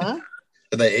 Huh?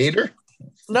 They ate her?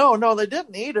 No, they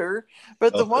didn't eat her.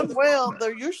 But the one whale,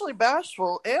 they're usually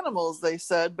bashful animals, they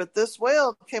said. But this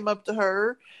whale came up to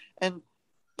her and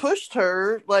pushed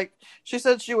her. Like, she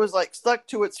said she was like stuck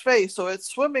to its face. So it's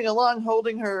swimming along,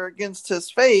 holding her against his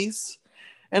face.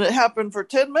 And it happened for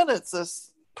 10 minutes,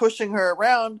 this pushing her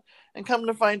around. And come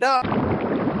to find out,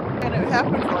 and it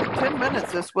happened for like 10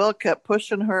 minutes. This whale kept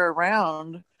pushing her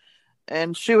around.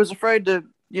 And she was afraid to,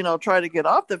 try to get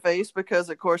off the face because,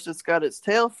 of course, it's got its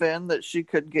tail fin that she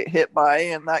could get hit by,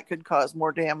 and that could cause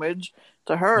more damage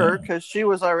to her because she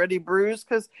was already bruised.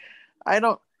 Because I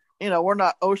don't, we're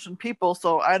not ocean people,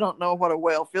 so I don't know what a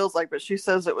whale feels like, but she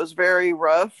says it was very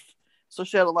rough. So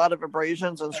she had a lot of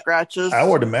abrasions and scratches. I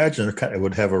would imagine it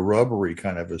would have a rubbery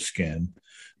kind of a skin.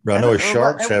 But I know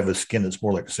sharks have a skin that's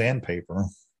more like sandpaper.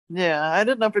 Yeah, I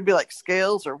didn't know if it'd be like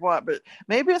scales or what, but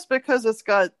maybe it's because it's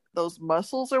got those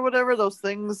muscles or whatever, those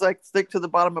things like stick to the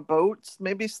bottom of boats,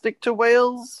 maybe stick to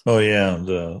whales. Oh yeah,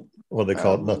 what they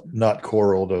call it, not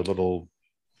coral, the little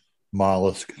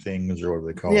mollusk things or what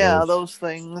they call those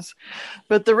things.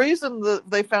 But the reason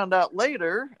that they found out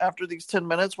later, after these 10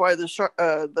 minutes, why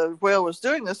the whale was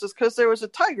doing this is because there was a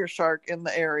tiger shark in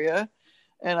the area,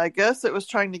 and I guess it was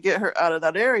trying to get her out of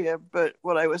that area. But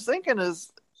what I was thinking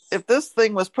is, if this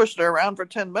thing was pushing her around for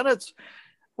 10 minutes,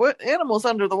 what animals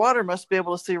under the water must be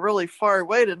able to see really far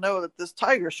away to know that this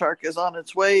tiger shark is on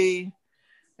its way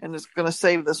and is going to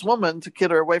save this woman to get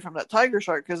her away from that tiger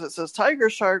shark? Because it says tiger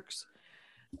sharks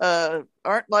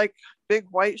aren't like big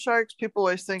white sharks. People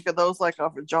always think of those like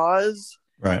off of Jaws.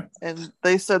 Right. And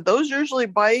they said those usually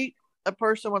bite a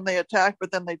person when they attack, but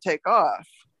then they take off.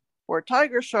 Where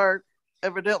tiger shark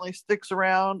evidently sticks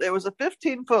around. It was a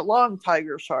 15-foot long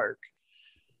tiger shark.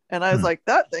 And I was like,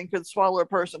 that thing could swallow a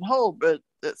person whole, but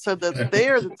it said that they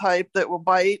are the type that will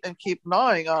bite and keep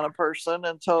gnawing on a person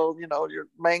until, you're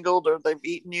mangled or they've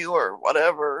eaten you or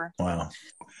whatever. Wow.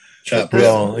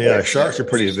 Well, yeah, sharks are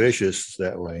pretty vicious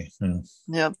that way.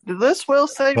 Yeah. This will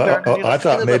save her. I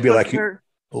thought maybe like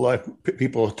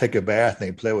people take a bath and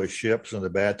they play with ships in the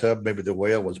bathtub. Maybe the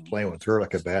whale was playing with her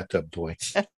like a bathtub toy.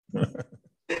 The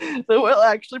whale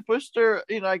actually pushed her,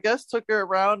 I guess took her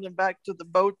around and back to the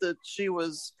boat that she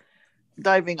was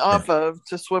diving off of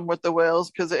to swim with the whales,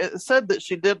 because it said that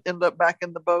she did end up back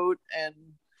in the boat and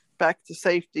back to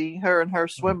safety, her and her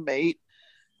swim mate.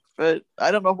 But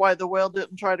I don't know why the whale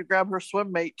didn't try to grab her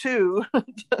swim mate too.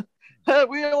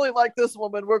 We only like this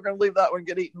woman. We're going to leave that one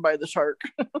get eaten by the shark.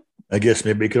 I guess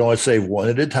maybe you could only save one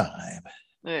at a time.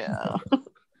 Yeah.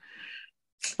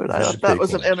 But I thought that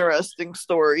was an interesting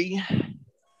story.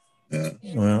 Yeah.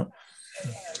 Well,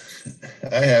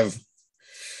 I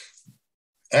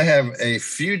have a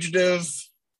fugitive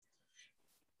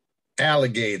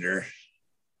alligator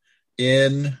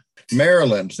in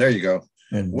Maryland. There you go.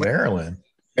 In Maryland?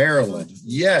 Maryland.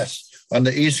 Yes. On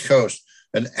the East Coast.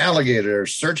 An alligator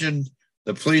searching.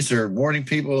 The police are warning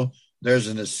people there's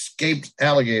an escaped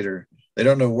alligator. They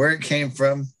don't know where it came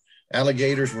from.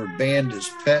 Alligators were banned as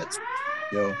pets,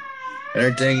 and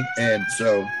everything. And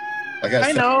so,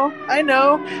 I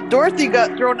know. Dorothy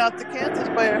got thrown out to Kansas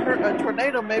by a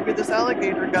tornado. Maybe this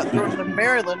alligator got thrown to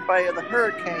Maryland by the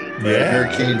hurricane. Yeah,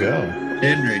 Hurricane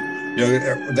Henry.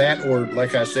 That, or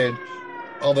like I said,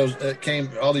 all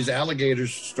these alligator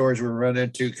stories we're running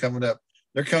into coming up.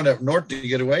 They're coming up north to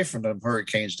get away from them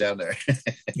hurricanes down there.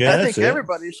 Yeah, I think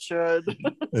everybody should.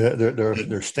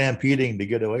 They're stampeding to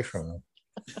get away from them.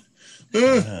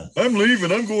 I'm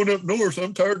leaving. I'm going up north.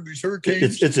 I'm tired of these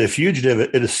hurricanes. It's a fugitive.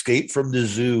 It escaped from the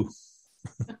zoo.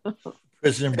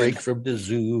 Prison break from the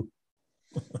zoo.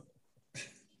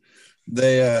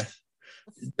 They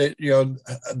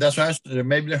that's why I said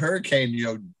maybe the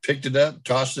hurricane, picked it up,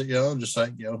 tossed it, just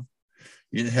like, you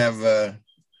have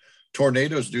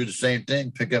tornadoes do the same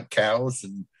thing, pick up cows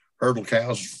and hurdle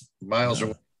cows miles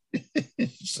away.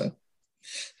 So,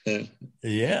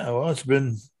 yeah, well,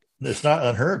 it's not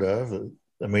unheard of.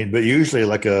 I mean, but usually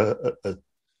like a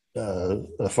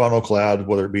funnel cloud,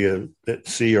 whether it be at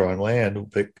sea or on land,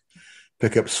 will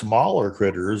pick up smaller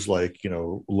critters like,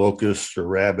 locusts or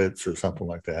rabbits or something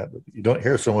like that. But you don't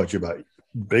hear so much about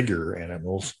bigger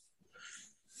animals.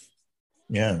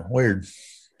 Yeah, weird.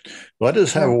 Well, I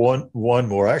just have one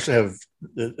more. I actually have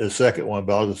a second one,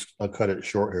 but I'll cut it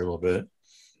short here a little bit.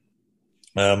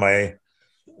 My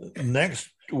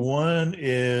next one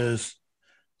is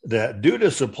that due to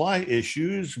supply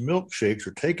issues, milkshakes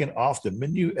are taken off the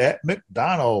menu at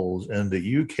McDonald's in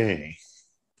the UK.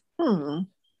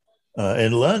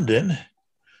 In London,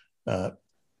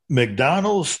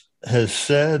 McDonald's has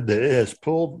said that it has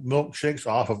pulled milkshakes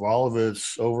off of all of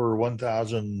its over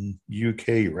 1,000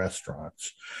 UK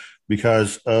restaurants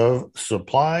because of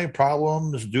supply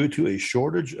problems due to a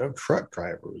shortage of truck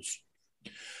drivers.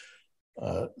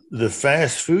 The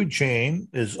fast food chain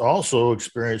is also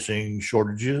experiencing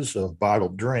shortages of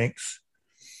bottled drinks.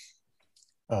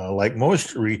 Like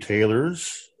most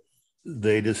retailers,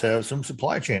 they just have some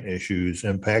supply chain issues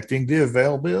impacting the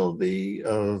availability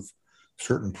of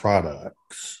certain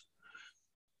products.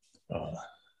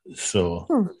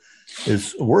 So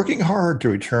it's working hard to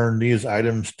return these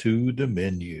items to the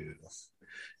menu.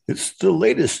 It's the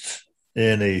latest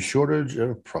in a shortage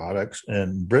of products,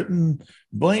 and Britain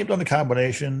blamed on the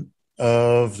combination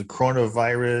of the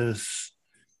coronavirus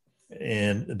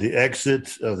and the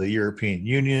exit of the European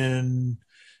Union,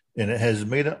 and it has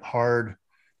made it hard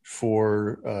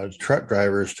for truck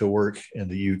drivers to work in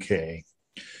the UK.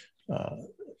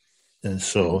 And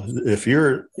so if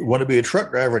you want to be a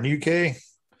truck driver in the UK,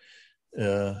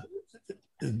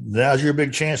 now's your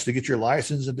big chance to get your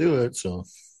license and do it. So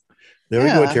there we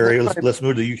go, Terry. Let's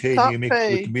move to the UK. We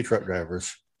can be truck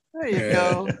drivers. There you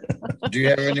go. Do you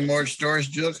have any more stories,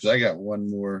 Jill? Because I got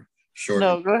one more short.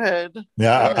 No, go ahead.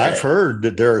 Yeah, I've heard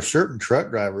that there are certain truck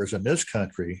drivers in this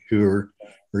country who are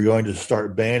going to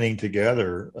start banding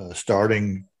together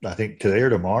starting, I think, today or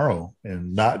tomorrow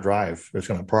and not drive. They're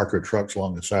going to park their trucks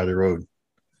along the side of the road.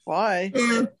 Why?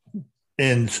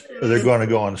 And they're going to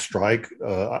go on strike.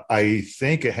 I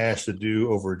think it has to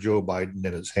do over Joe Biden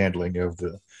and his handling of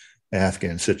the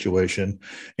Afghan situation,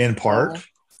 in part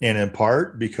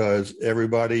because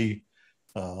everybody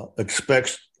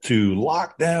expects to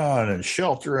lock down and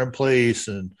shelter in place,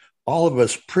 and all of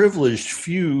us privileged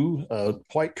few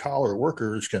white collar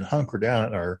workers can hunker down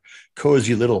in our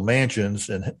cozy little mansions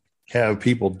and have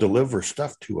people deliver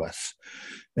stuff to us.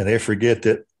 And they forget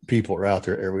that people are out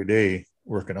there every day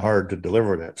working hard to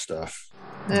deliver that stuff.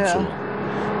 Yeah. So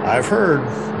I've heard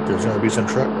that there's going to be some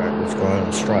truck drivers going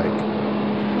on strike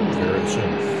very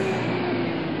soon.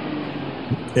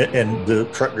 And the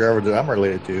truck driver that I'm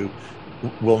related to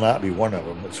will not be one of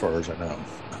them, as far as I know.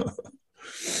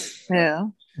 Yeah.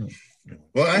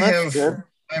 Well, I have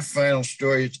my final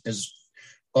story is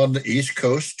on the East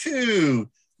Coast too,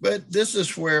 but this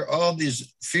is where all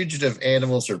these fugitive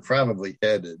animals are probably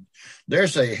headed.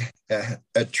 There's a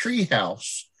tree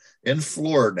house in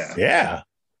Florida. Yeah.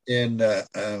 In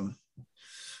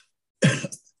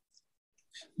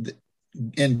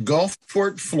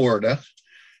Gulfport, Florida.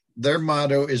 Their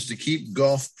motto is to keep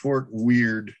Gulfport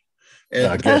weird. And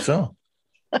I guess so.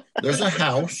 There's a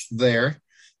house there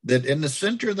that in the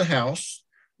center of the house,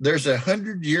 there's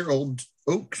 100-year-old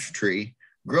oak tree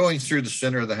growing through the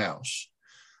center of the house.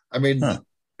 I mean,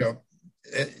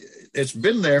 it's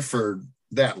been there for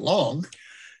that long.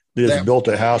 They just built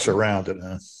a house around it,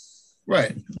 huh?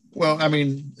 Right. Well, I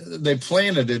mean, they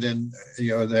planted it in,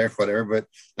 there, whatever, but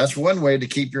that's one way to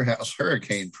keep your house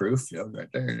hurricane proof, right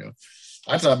there,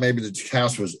 I thought maybe the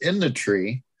house was in the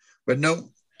tree, but no,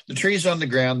 the tree's on the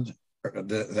ground.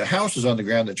 The house is on the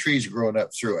ground. The tree's growing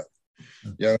up through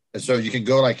it. And so you can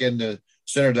go like in the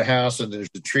center of the house and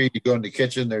there's the tree. You go in the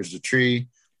kitchen, there's the tree.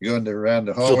 You go around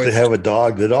the hallway. So they have a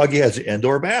dog. The doggy has an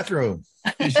indoor bathroom.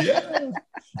 Yeah.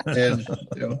 And,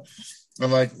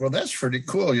 I'm like, well, that's pretty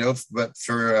cool, but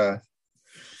for,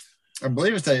 I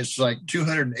believe it's like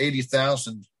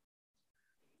 280,000.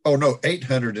 Oh no,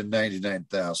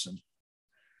 899,000.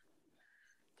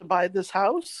 To buy this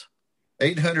house?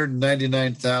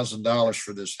 $899,000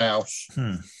 for this house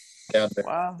down there.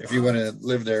 Wow. If you want to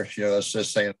live there, that's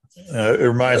just saying. It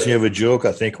reminds me of a joke.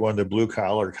 I think one of the blue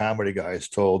collar comedy guys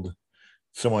told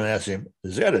someone, asked him,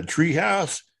 "Is that a tree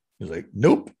house?" He's like,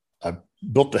 "Nope. I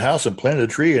built the house and planted a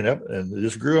tree and it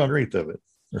just grew underneath of it,"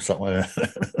 or something like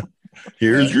that.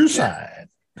 Here's your sign.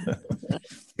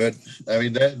 But I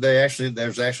mean,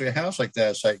 there's actually a house like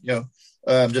that. It's like,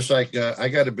 just like I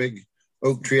got a big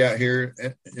oak tree out here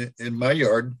in my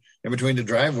yard in between the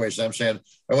driveways. I'm saying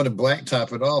I want to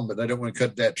blacktop it all, but I don't want to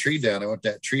cut that tree down. I want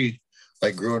that tree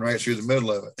like growing right through the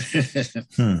middle of it.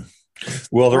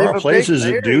 Well, there are places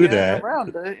that do that.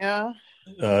 Around it, yeah.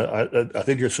 I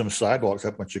think there's some sidewalks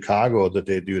up in Chicago that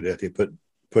they do that. They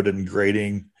put in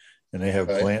grading, and they have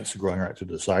plants growing right to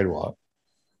the sidewalk.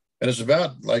 And it's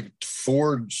about like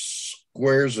 4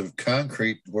 squares of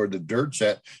concrete where the dirt's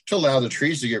at to allow the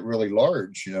trees to get really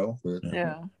large, But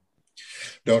yeah.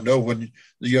 Don't know when,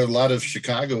 a lot of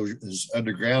Chicago is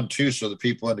underground too. So the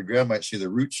people underground might see the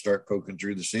roots start poking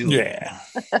through the ceiling. Yeah.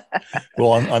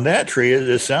 Well, on that tree,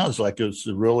 it sounds like it's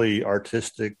a really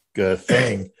artistic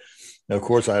thing. Of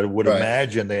course, I would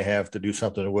imagine they have to do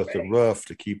something with the roof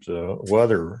to keep the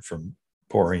weather from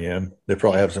pouring in. They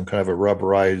probably have some kind of a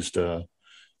rubberized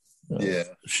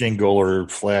shingle or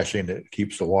flashing that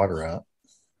keeps the water out.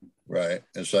 Right.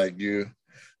 It's like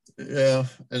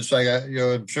it's like,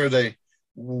 I'm sure they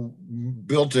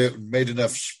built it, made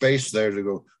enough space there to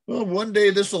go, well, one day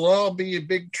this will all be a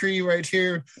big tree right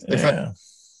here. But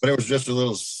it was just a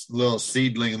little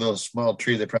seedling, a little small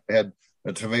tree. They probably had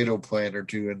a tomato plant or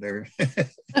two in there.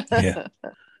 Yeah.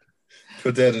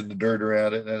 Put that in the dirt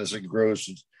around it, and as it grows,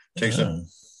 it takes up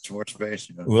some more space.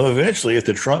 Well, eventually, if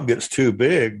the trunk gets too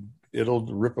big, it'll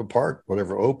rip apart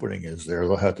whatever opening is there.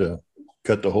 They'll have to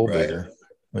cut the hole bigger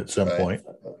at some point.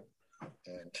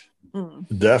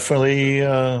 Definitely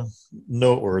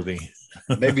noteworthy.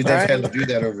 Maybe they've had to do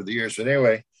that over the years. But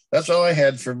anyway, that's all I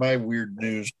had for my weird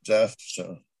news stuff.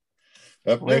 So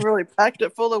we really packed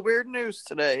it full of weird news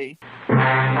today.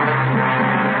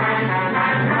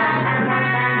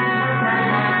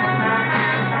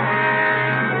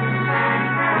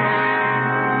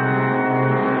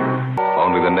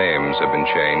 Only the names have been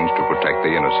changed to protect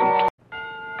the innocent.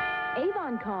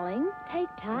 Avon calling. Take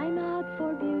time out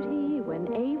for beauty when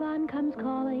Avon comes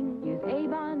calling. Use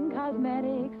Avon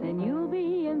Cosmetics and you'll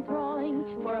be enthralling.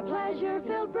 For a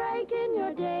pleasure-filled break in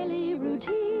your daily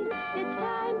routine, it's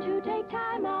time to take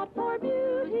time out for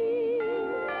beauty.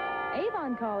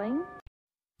 Avon calling.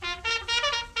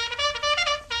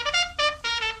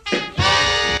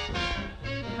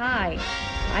 Hi,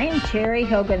 I am Terry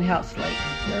Hogan Helsley,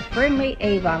 your friendly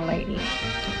Avon lady.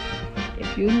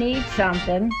 If you need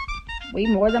something, we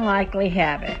more than likely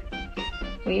have it.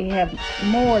 We have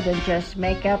more than just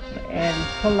makeup and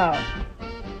cologne.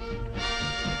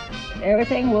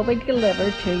 Everything will be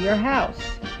delivered to your house.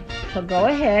 So go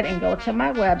ahead and go to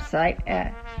my website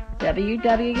at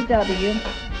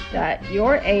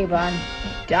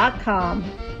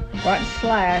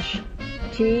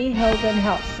www.youravon.com/T Hogan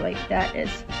Helsley. That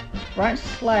is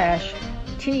 /THOGANHELTSLEY.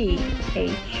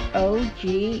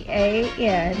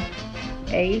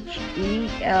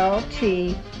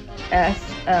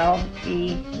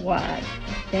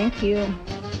 Thank you.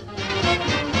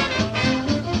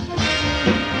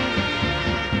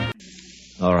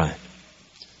 All right.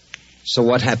 So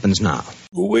what happens now?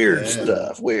 Weird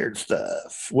stuff.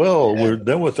 Well, we're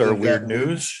done with our weird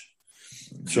news.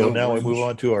 So now we move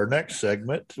on to our next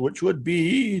segment, which would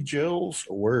be Jill's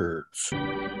Words.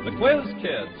 The Quiz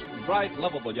Kids, bright,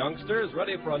 lovable youngsters,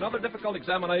 ready for another difficult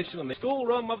examination in the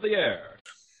schoolroom of the air.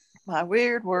 My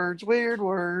weird words.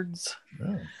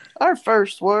 Oh. Our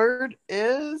first word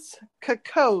is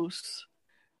cacose.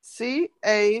 CACOETHES.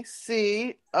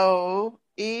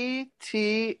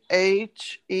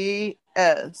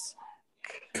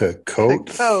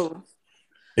 Cacote.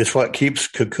 It's what keeps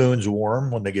cocoons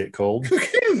warm when they get cold.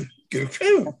 Cocoon.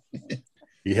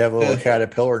 You have a little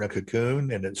caterpillar in a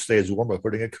cocoon, and it stays warm by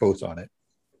putting a coat on it.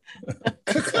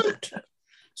 Cocote.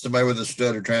 Somebody with a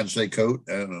stutter trying to say coat.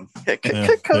 I don't know.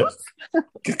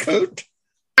 Cocote.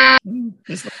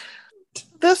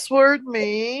 This word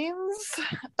means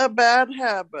a bad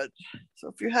habit. So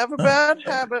if you have a bad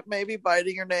habit, maybe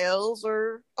biting your nails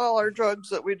or all our drugs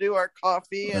that we do, our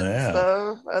coffee and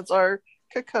stuff, that's our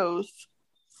cacos.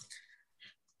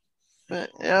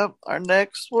 But, yep, our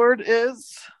next word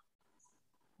is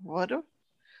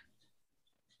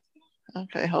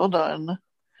okay, hold on.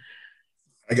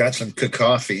 I got some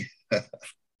coffee.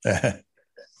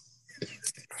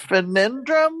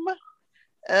 Phenindrum.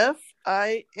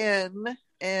 FINNIMBRUN.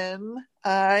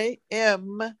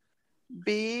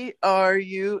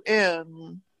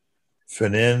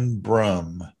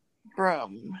 Phenindrum.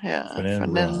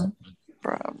 Phenindrum.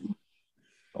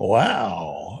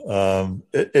 Wow.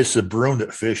 It's the broom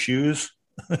that fish use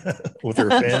with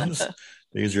their fins.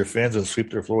 They use their fins and sweep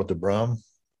their floor with the broom.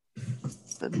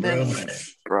 Finbrum.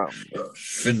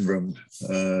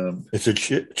 It's a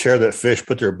chair that fish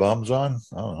put their bums on.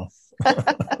 I don't know.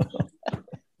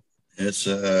 It's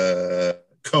a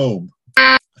comb.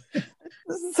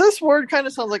 This word kind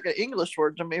of sounds like an English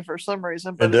word to me for some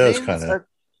reason, but it does kind of.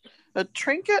 A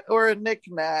trinket or a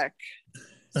knick-knack.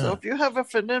 So if you have a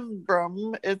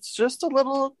finimbrum, it's just a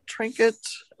little trinket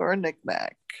or a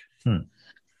knick-knack.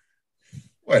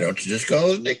 Why don't you just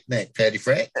call it a knick-knack, Patty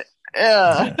Frank?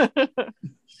 Yeah.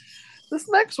 This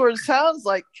next word sounds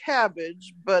like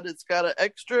cabbage, but it's got an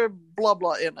extra blah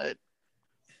blah in it.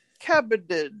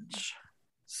 Cabbage.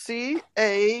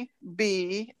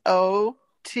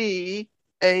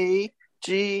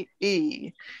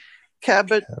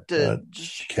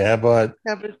 CABOTAGE. Cabotage.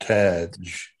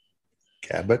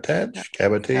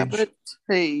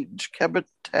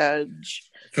 Cabotage.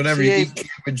 Whenever you eat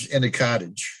cabbage in a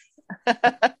cottage.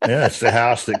 Yeah, it's the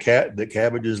house that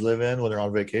cabbages live in when they're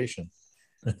on vacation.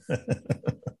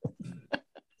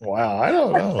 Wow, I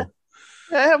don't know.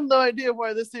 I have no idea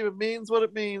why this even means what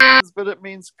it means, but it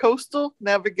means coastal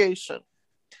navigation.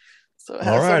 So it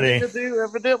has something to do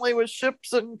evidently with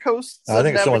ships and coasts. I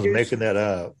think someone's making that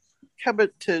up.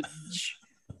 Cabotage.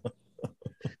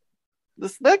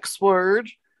 This next word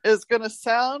is going to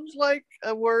sound like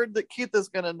a word that Keith is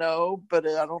going to know, but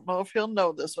I don't know if he'll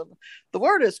know this one. The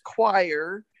word is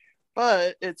choir,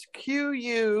 but it's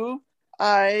QUIRE.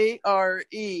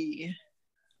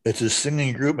 It's a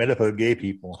singing group made up of gay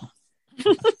people.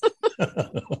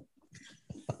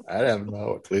 I have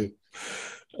no clue.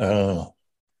 Got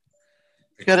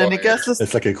any guesses?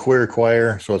 It's like a queer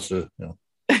choir, so it's a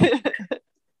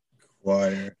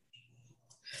choir.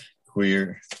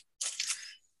 Queer.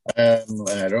 I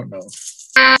don't know.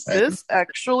 This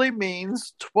actually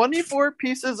means 24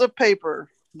 pieces of paper.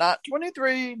 Not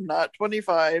 23, not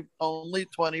 25, only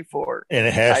 24. And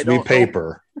it has to be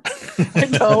paper. I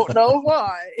don't know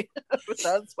why, but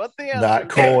that's what the answer not is.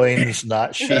 Coins,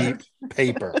 not sheep,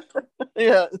 paper.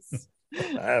 Yes.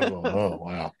 I don't know.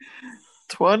 Wow.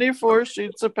 24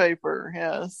 sheets of paper.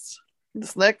 Yes.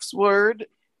 This next word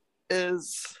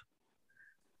is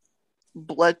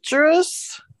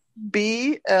blecherous.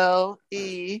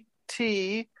 BLETCHEROUS.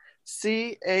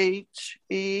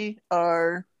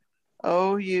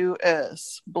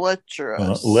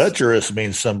 Blecherous. Lecherous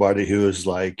means somebody who is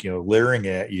like, leering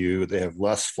at you. They have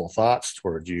lustful thoughts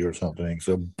towards you or something.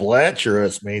 So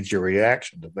blecherous means your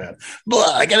reaction to that.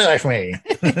 Blah, get away from me.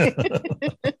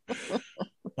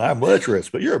 I'm lecherous,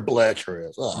 but you're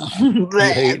blecherous. Oh, you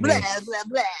hate me.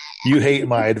 You hate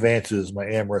my advances, my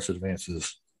amorous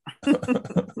advances.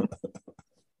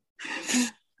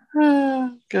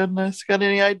 Goodness. Got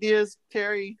any ideas,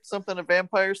 Terry? Something a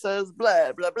vampire says?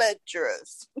 Blah, blah,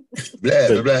 blecherous. Blah,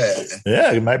 blah, blah.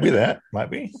 Yeah, it might be that. Might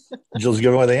be. Jill's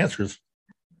giving away the answers.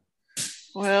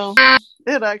 Well,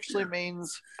 it actually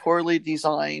means poorly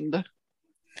designed.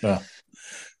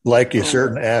 Like a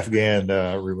certain Afghan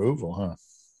removal, huh?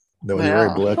 That was very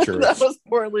blecherous. That was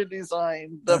poorly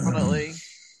designed, definitely.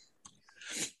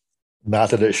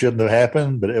 Not that it shouldn't have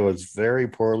happened, but it was very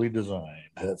poorly designed.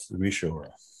 That's to be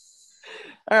sure.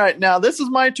 All right, now this is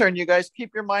my turn. You guys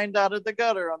keep your mind out of the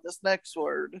gutter on this next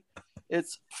word.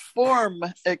 It's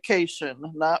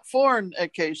formication, not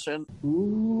fornication.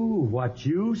 Ooh, what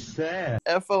you said.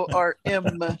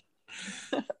 FORMICATION.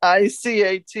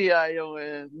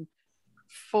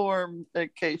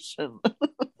 Formication.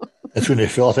 That's when you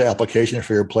fill out the application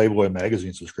for your Playboy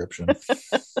magazine subscription.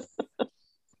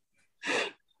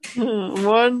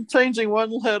 Changing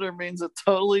one letter means a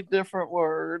totally different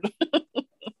word.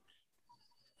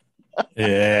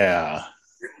 Yeah.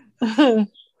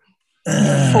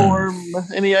 Form.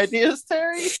 Any ideas,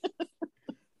 Terry? I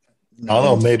don't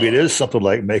know. Maybe it is something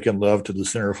like making love to the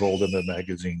centerfold in the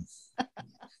magazine.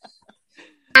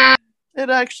 It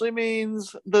actually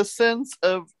means the sense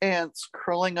of ants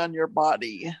crawling on your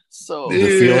body. So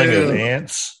the feeling of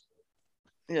ants.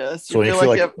 Yes. So you feel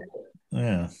like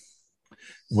yeah.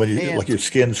 When you like your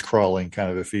skin's crawling, kind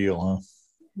of a feel, huh?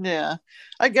 Yeah,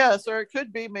 I guess, or it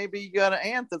could be maybe you got an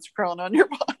ant that's crawling on your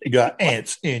body. You got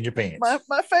ants in your pants.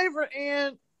 My favorite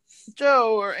Aunt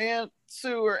Joe or Aunt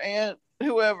Sue or Aunt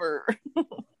whoever.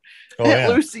 Aunt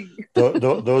Lucy.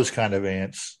 Those kind of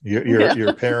ants.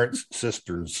 Your parents'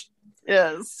 sisters.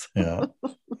 Yes. Yeah.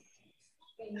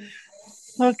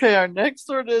 Okay, our next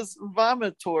word is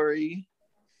vomitory.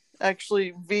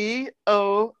 Actually, VOMITORY.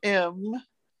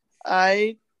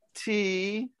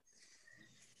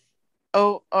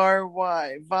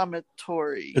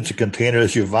 Vomitory. It's a container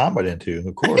that you vomit into,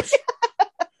 of course.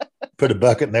 Put a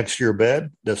bucket next to your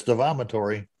bed. That's the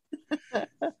vomitory.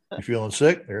 You're feeling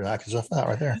sick, you're knocking yourself out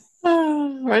right there.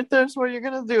 Right there's where you're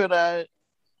going to do it at.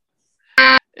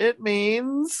 It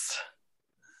means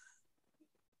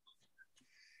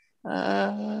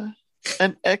an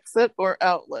exit or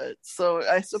outlet. So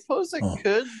I suppose it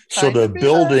could. So the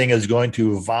building is going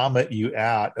to vomit you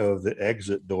out of the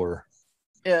exit door.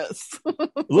 Yes.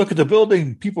 Look at the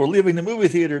building. People are leaving the movie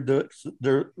theater.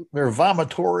 They're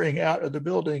vomitoring out of the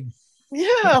building.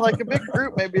 Yeah, like a big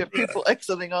group maybe of people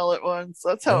exiting all at once.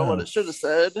 That's what it should have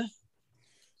said.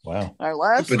 Wow. Our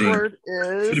last word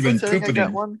is... Should have been I got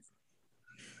pooping. one.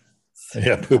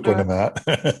 Yeah, pooping them out.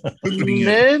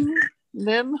 Ninhilarian.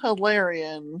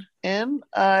 Ninhilarian.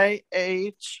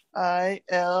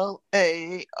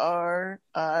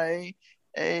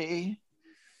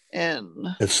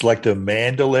 It's like the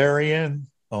Mandalorian,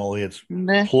 only it's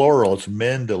plural. It's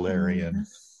Mendalarian.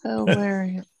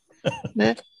 Hilarion.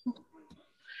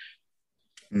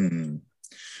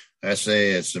 I say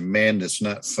it's a man that's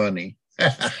not funny.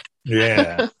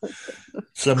 Yeah.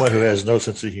 Someone who has no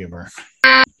sense of humor.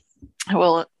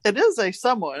 Well, it is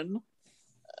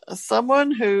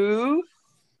someone who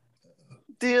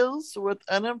deals with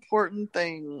unimportant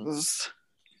things.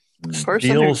 A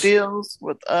person who deals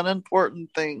with unimportant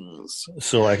things.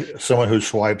 So like someone who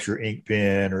swipes your ink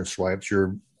pen or swipes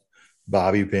your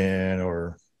bobby pin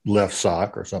or left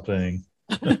sock or something.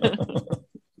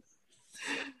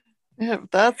 Yeah,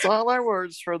 that's all our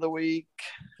words for the week.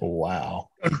 Wow.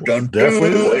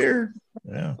 Definitely clear.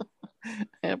 Yeah.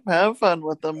 Have fun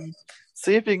with them.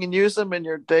 See if you can use them in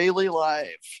your daily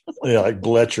life. Yeah, like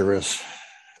bleacherous.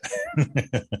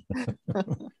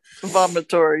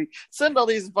 Vomitory. Send all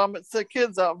these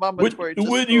kids out vomitory.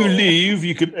 When you leave,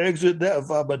 you can exit that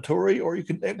vomitory or you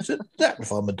can exit that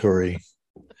vomitory.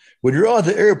 When you're on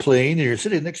the airplane and you're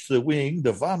sitting next to the wing,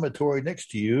 the vomitory next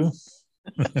to you.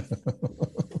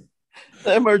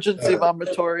 The emergency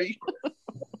vomitory.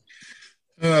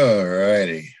 All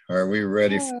righty. Are we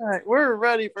ready? All right, we're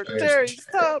ready for Terry's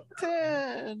Top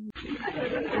 10.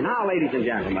 Now, ladies and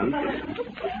gentlemen,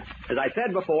 as I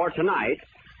said before, tonight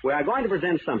we are going to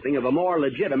present something of a more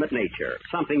legitimate nature,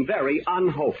 something very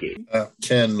unhokey.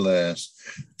 10 list.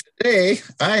 Today,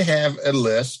 I have a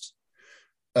list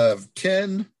of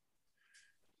 10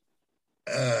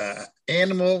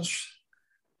 animals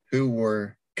who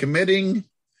were committing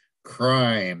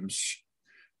crimes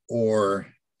or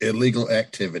illegal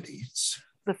activities.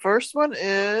 The first one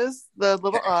is the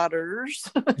little otters.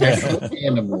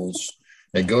 Animals.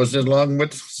 It goes along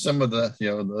with some of the,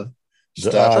 the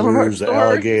otters, the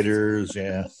alligators,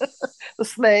 yeah. The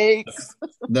snakes.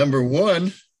 Number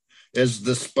 1 is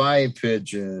the spy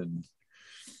pigeon.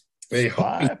 A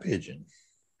spy pigeon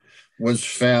was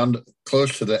found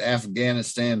close to the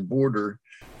Afghanistan border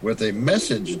with a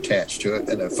message attached to it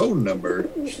and a phone number,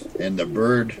 and the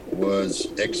bird was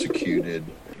executed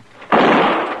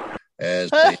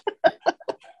as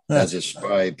a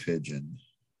spy pigeon.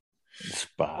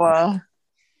 Spy. Wow.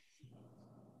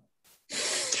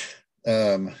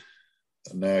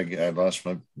 Now I lost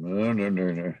my.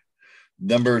 No.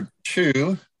 Number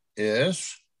 2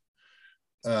 is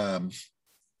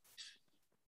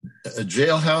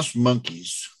jailhouse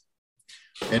monkeys.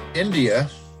 In India,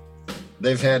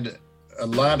 they've had a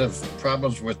lot of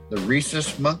problems with the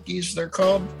rhesus monkeys, they're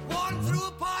called.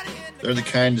 They're the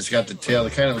kind that's got the tail. The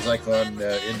kind that was like on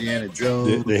Indiana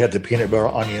Jones. They had the peanut butter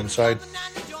on the inside.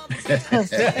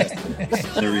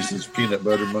 The Reese's peanut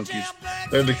butter monkeys.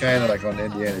 They're the kind of like on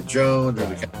Indiana Jones. They're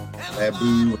the kind of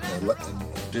Abu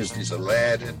and Disney's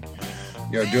Aladdin.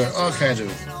 Doing all kinds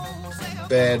of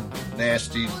bad,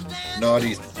 nasty,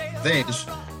 naughty things.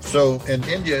 So in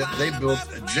India, they built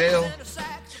a jail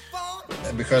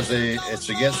because it's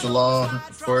against the law,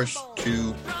 of course,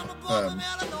 to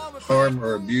harm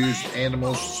or abuse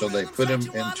animals. So they put them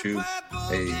into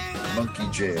a monkey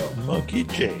jail. Monkey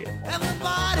jail.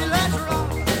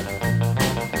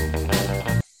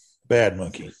 Bad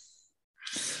monkey.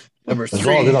 Number 3. As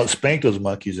long as they don't spank those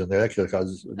monkeys in there, that could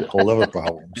cause whole other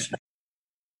problems.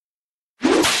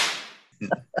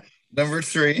 Number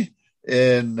 3,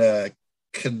 in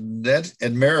Connecticut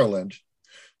and Maryland,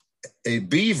 a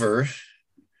beaver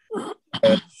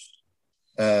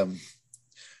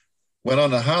went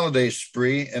on a holiday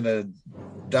spree in a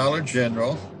Dollar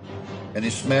General, and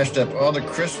he smashed up all the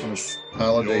Christmas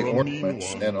holiday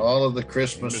ornaments, and all of the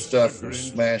Christmas stuff was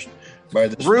smashed by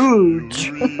this Rouge.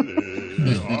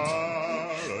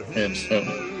 And so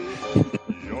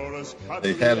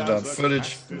they had it on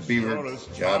footage. The beaver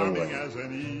got away.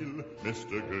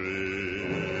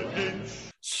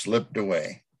 Slipped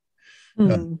away.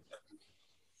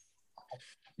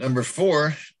 Number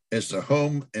 4 is the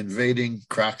home invading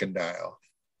crocodile.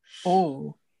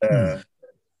 Oh. A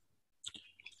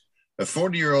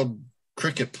 40-year-old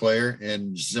cricket player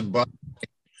in Zimbabwe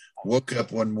woke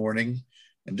up one morning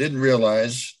and didn't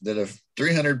realize that a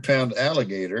 300-pound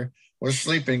alligator was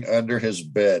sleeping under his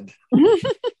bed.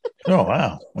 Oh,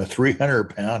 wow. A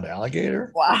 300-pound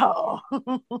alligator? Wow.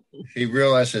 He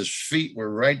realized his feet were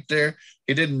right there.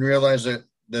 He didn't realize that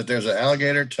there's an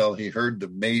alligator till he heard the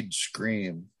maid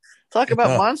scream. Talk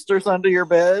about monsters under your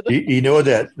bed. You know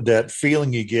that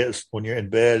feeling you get when you're in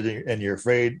bed and you're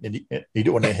afraid and you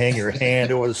don't want to hang your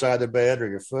hand over the side of the bed or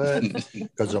your foot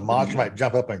because the monster might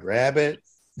jump up and grab it.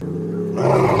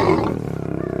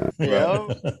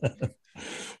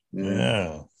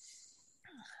 Yeah.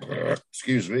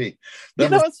 Excuse me. You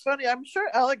know, it's funny. I'm sure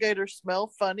alligators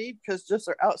smell funny because just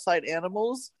they're outside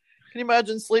animals. Can you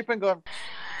imagine sleeping going,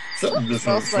 something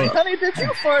smells funny. Honey, did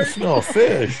you fart? I smell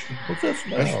fish. What's that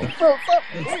smell? It smells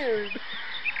something weird.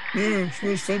 Yeah, it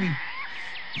smells funny.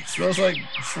 It smells like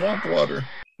swamp water.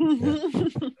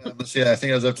 Let's see. I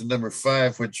think I was up to number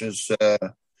 5, which is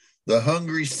the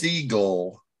hungry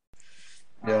seagull.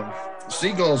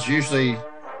 Seagulls usually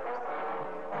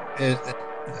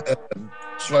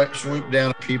swoop down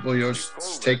at people,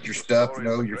 take your stuff,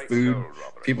 your food.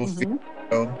 People feed.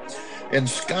 In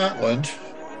Scotland,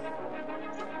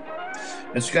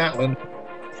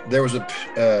 there was a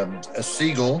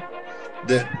seagull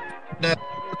that not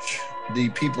the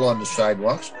people on the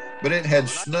sidewalks, but it had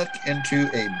snuck into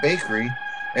a bakery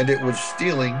and it was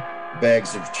stealing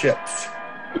bags of chips.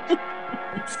 It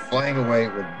was flying away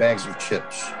with bags of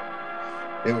chips.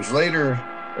 It was later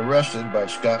arrested by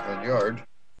Scotland Yard.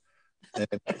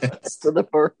 That's to the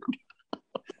bird.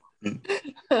 And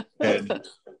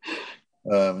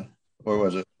where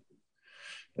was it?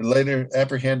 And later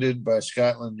apprehended by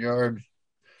Scotland Yard,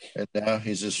 and now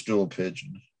he's a stool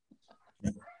pigeon.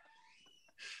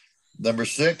 Number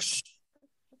 6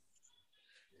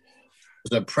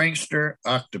 is a prankster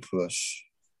octopus.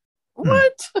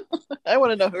 What? I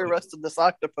want to know who arrested this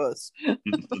octopus.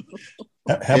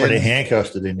 How many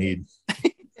handcuffs did they need?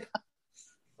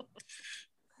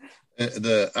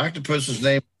 The octopus's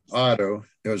name was Otto.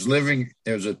 It was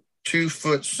a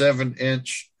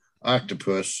 2-foot-7-inch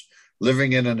octopus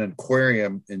living in an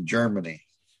aquarium in Germany.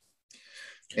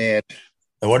 And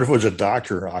I wonder if it was a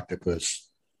doctor octopus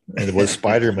and was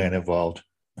Spider-Man involved.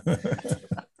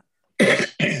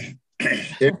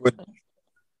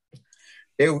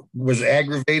 It was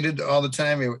aggravated all the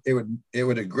time. It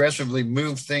would aggressively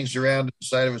move things around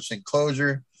inside of its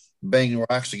enclosure, bang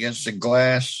rocks against the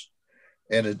glass,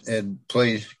 and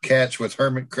play catch with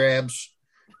hermit crabs.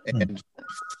 And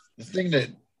the thing that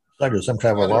like there's some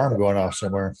kind of alarm going off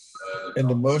somewhere. In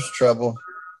the most trouble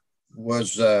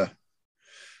was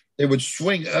it would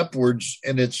swing upwards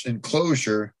in its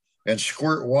enclosure and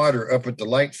squirt water up at the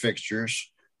light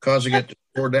fixtures, causing it to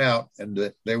pour out,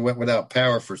 and they went without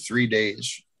power for 3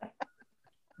 days.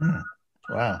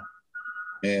 Wow.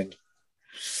 And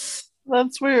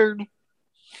that's weird.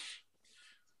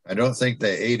 I don't think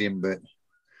they ate him, but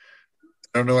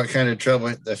I don't know what kind of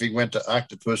trouble, if he went to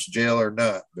octopus jail or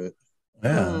not, but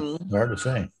yeah, hard to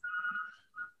say.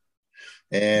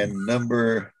 And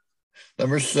number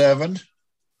 7,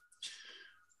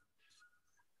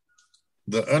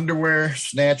 the underwear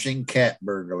snatching cat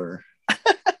burglar.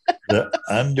 The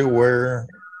underwear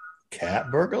cat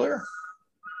burglar?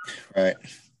 Right.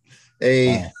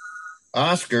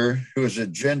 Oscar, who is a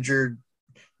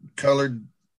ginger-colored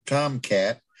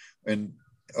tomcat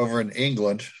over in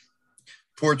England,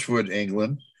 Portswood,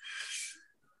 England,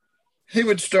 he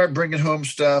would start bringing home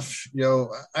stuff.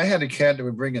 I had a cat that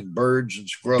would bring in birds and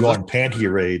squirrels. Go on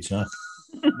panty raids, huh?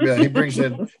 Yeah, he brings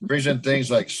in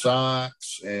things like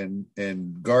socks and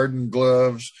garden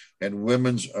gloves and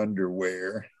women's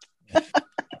underwear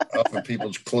off of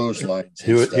people's clotheslines.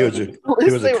 He was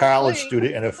a college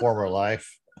student in a former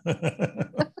life, going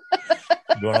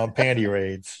on panty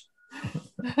raids.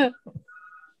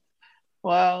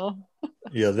 Wow.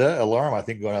 Yeah, that alarm I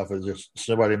think going off is just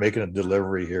somebody making a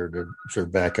delivery here to sort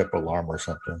of backup alarm or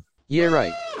something. Yeah,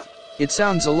 right. It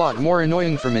sounds a lot more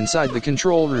annoying from inside the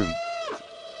control room.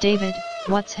 David,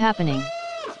 what's happening?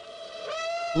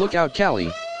 Look out,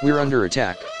 Callie. We're under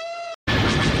attack.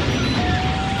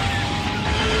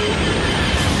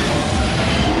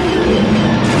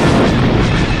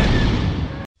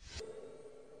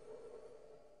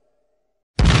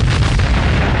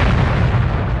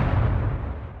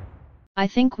 I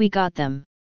think we got them.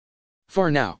 For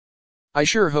now. I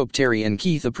sure hope Terry and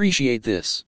Keith appreciate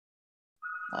this.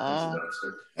 I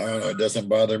don't know. It doesn't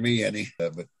bother me any.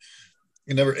 But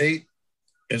number 8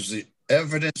 is the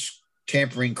evidence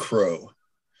tampering crow.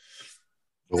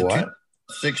 What?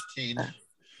 16.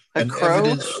 An crow?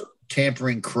 Evidence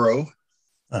tampering crow.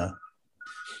 Huh.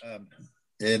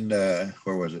 Where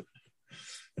was it?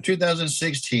 In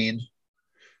 2016,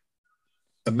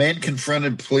 a man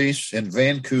confronted police in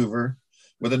Vancouver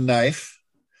with a knife,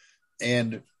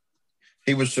 and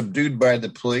he was subdued by the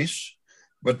police.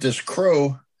 But this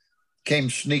crow came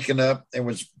sneaking up and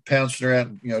was pouncing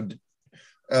around,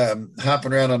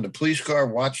 hopping around on the police car,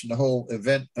 watching the whole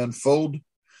event unfold.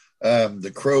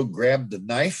 The crow grabbed the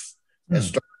knife and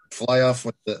started to fly off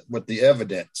with the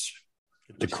evidence.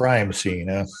 The crime scene,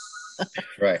 huh?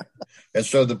 Right. And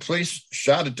so the police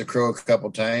shot at the crow a couple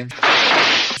times,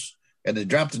 and they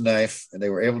dropped the knife, and they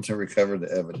were able to recover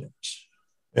the evidence.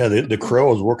 Yeah, the crow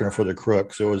was working for the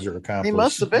crook, so was their accomplice. He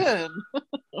must have been.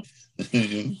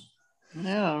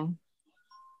 Yeah.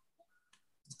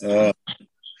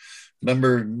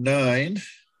 Number 9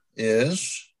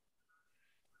 is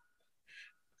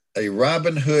a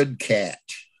Robin Hood cat.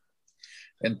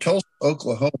 In Tulsa,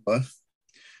 Oklahoma,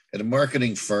 at a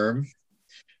marketing firm,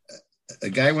 a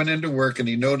guy went into work and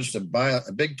he noticed a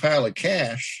big pile of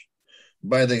cash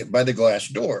by the glass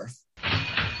door.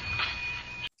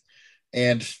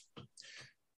 And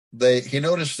he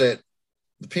noticed that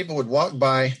the people would walk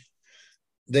by,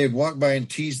 they'd walk by and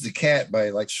tease the cat by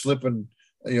like slipping,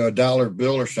 a dollar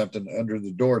bill or something under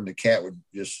the door, and the cat would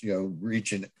just,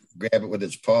 reach and grab it with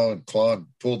its paw and claw and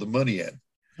pull the money in.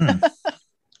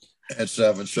 And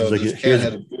stuff. And so this cat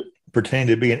had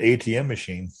pretending to be an ATM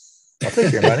machine. I'll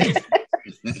take your money.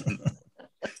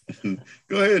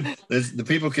 Go ahead. The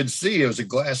people could see it was a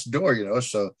glass door,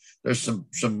 so there's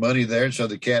some money there. And so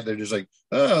the cat, they're just like,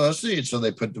 oh, let's see. And so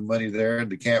they put the money there,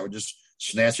 and the cat would just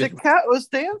snatch it. The cat was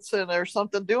dancing or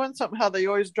something, doing something. How they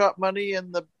always drop money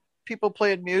and the people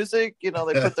playing music, they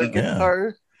put their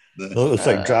guitar. It's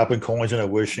like dropping coins in a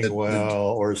wishing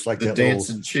well, or it's like the that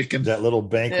dancing little chicken. That little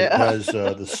bank that has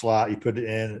the slot. You put it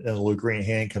in, and a little green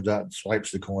hand comes out and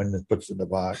swipes the coin and puts it in the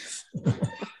box.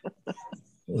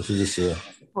 This is just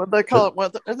what they call it?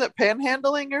 What is it?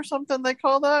 Panhandling or something? They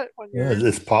call that?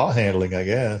 It's paw handling, I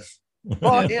guess.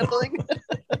 Paw handling.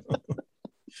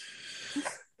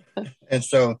 And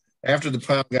so after the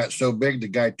pile got so big, the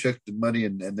guy took the money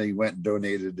and they went and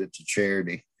donated it to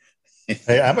charity.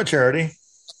 Hey, I'm a charity.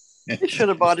 He should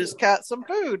have bought his cat some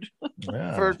food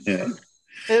for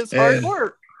his hard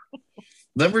work.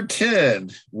 Number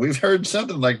 10, we've heard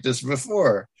something like this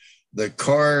before. The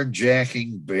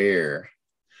carjacking bear.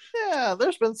 Yeah,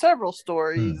 there's been several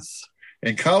stories.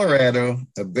 In Colorado,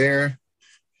 a bear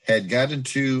had got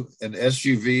into an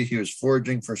SUV. He was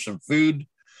foraging for some food,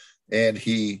 and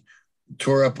he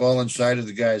tore up all inside of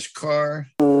the guy's car.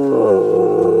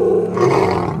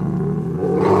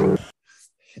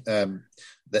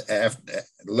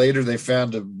 Later, they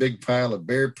found a big pile of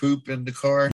bear poop in the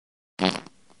car.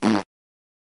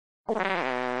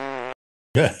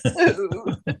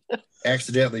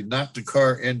 Accidentally knocked the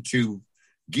car into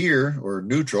gear or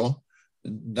neutral,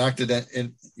 knocked it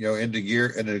into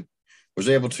gear, and it was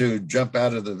able to jump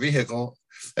out of the vehicle,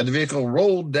 and the vehicle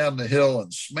rolled down the hill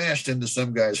and smashed into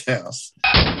some guy's house.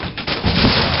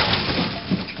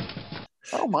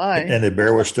 Oh my. And the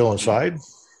bear was still inside?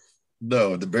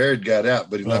 No, the bear had got out,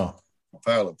 but he left a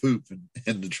pile of poop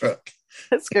in the truck.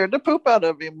 It scared the poop out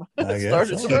of him. It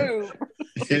started to move.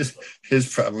 His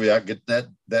probably I'll get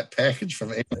that package from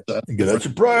Amazon. Get a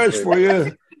surprise for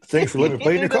you. Thanks for letting me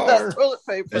play in your car. Toilet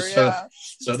paper,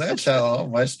 so that's how all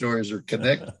my stories are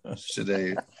connected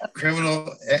today.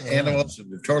 Criminal animals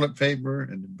and the toilet paper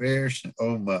and the bears.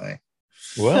 Oh my.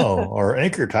 Well, our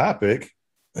anchor topic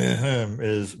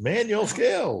is manual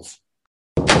skills.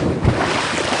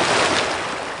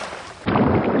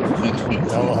 I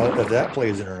don't know if that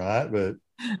plays in or not, but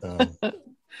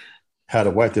how to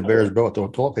wipe the bear's butt with the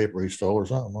toilet paper he stole or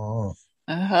something.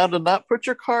 How to not put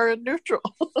your car in neutral.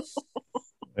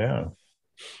 Yeah.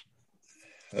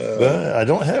 But I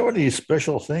don't have any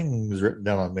special things written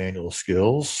down on manual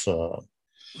skills. Well,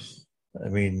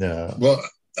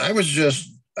 I was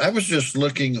just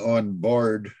looking on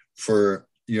Bard for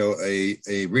a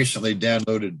recently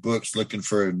downloaded books, looking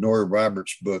for a Nora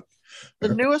Roberts book.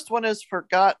 The newest one is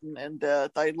Forgotten, and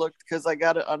I looked because I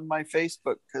got it on my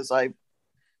Facebook because I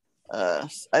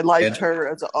liked her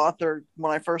as an author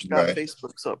when I first got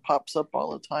Facebook, so it pops up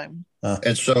all the time.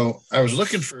 And so I was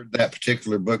looking for that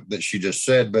particular book that she just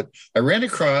said, but I ran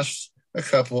across a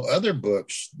couple other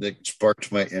books that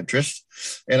sparked my interest,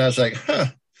 and I was like,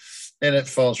 and it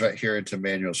falls right here into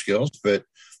manual skills. But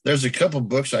there's a couple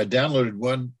books. I downloaded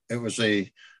one. It was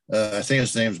I think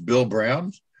his name's Bill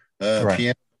Brown,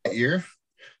 Piano Ear,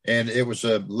 and it was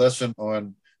a lesson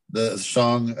on the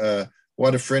song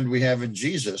What a Friend We Have in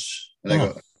Jesus. And I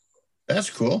go, that's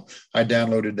cool. I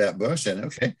downloaded that book, said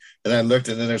okay, and I looked,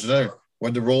 and then there's another,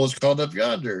 When the Roll is Called Up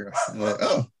Yonder. And I'm like,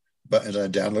 but I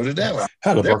downloaded that one.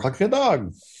 How to bark like a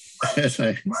dog.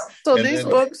 So these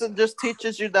books, it just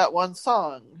teaches you that one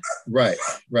song. Right.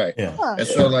 Yeah. Huh. And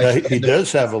so like he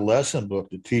does have a lesson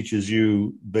book that teaches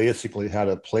you basically how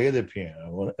to play the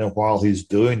piano. And while he's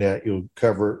doing that, you'll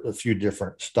cover a few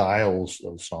different styles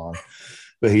of song.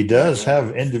 But he does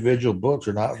have individual books.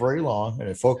 They're not very long, and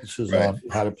it focuses on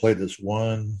how to play this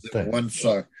one thing. One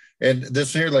song. And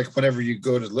this here, like whenever you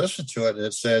go to listen to it,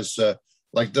 it says,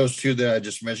 like those two that I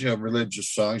just mentioned,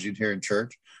 religious songs you'd hear in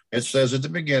church. It says at the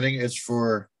beginning, it's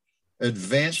for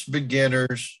advanced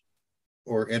beginners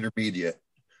or intermediate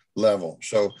level.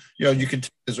 So, you can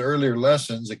take his earlier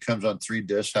lessons. It comes on 3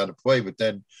 discs, how to play, but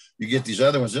then you get these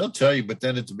other ones. They'll tell you, but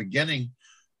then at the beginning,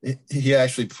 he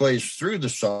actually plays through the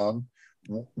song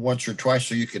once or twice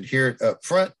so you can hear it up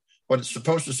front, what it's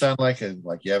supposed to sound like, and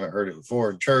like you haven't heard it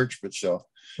before in church, but still,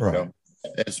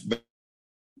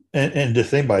 And the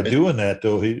thing by doing that,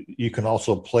 though, you can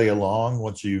also play along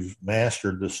once you've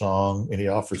mastered the song, and he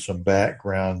offers some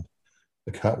background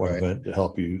accompaniment to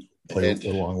help you play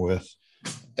along with.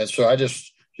 And so I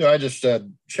just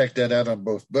checked that out on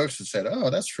both books and said, "Oh,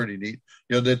 that's pretty neat."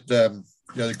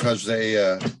 Because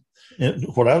they. And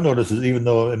what I've noticed is, even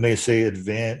though it may say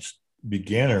advanced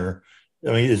beginner,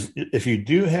 I mean, if you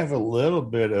do have a little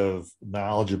bit of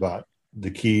knowledge about the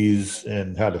keys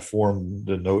and how to form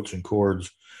the notes and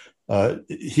chords,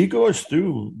 he goes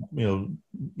through,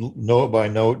 note by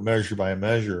note, measure by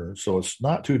measure. So it's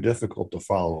not too difficult to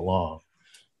follow along.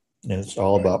 And it's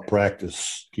all about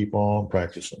practice. Keep on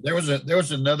practicing. There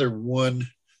was another one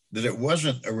that it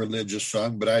wasn't a religious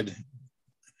song, but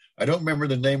I don't remember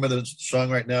the name of the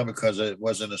song right now because it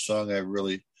wasn't a song I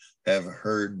really have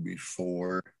heard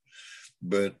before.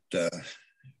 But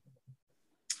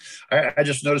I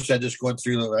just noticed that just going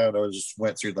through, I just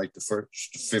went through like the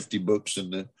first 50 books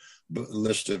in the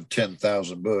list of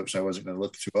 10,000 books. I wasn't going to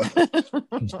look through all.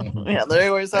 Yeah, they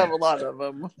always have a lot of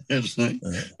them. And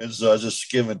so I was just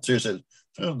skimming through. Said,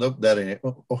 "Oh, nope, that ain't it.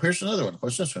 Oh, here's another one.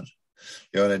 What's this one?"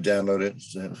 And I download it.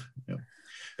 So,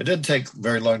 it didn't take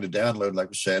very long to download. Like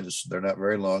we said, they're not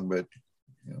very long, but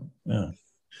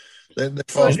They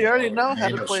if you already know how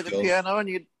to play the piano and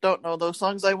you don't know those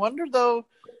songs, I wonder though,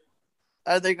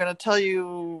 are they going to tell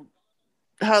you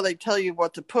how they tell you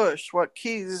what to push, what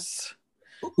keys?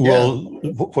 Well,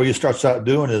 what you starts out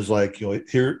doing is like,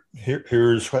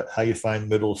 here's how you find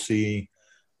middle C.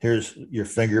 Here's your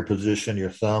finger position. Your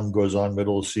thumb goes on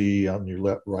middle C on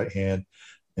your right hand,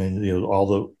 and all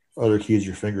the other keys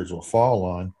your fingers will fall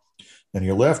on. And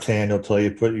your left hand, will tell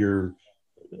you put your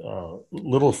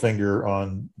little finger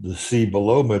on the C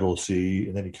below middle C,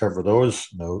 and then you cover those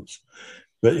notes.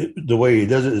 But the way he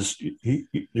does it is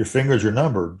your fingers are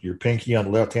numbered. Your pinky on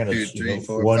the left hand is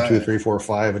 1, 2, 3, 4,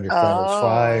 5, and your thumb is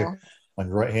 5. On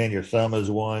your right hand, your thumb is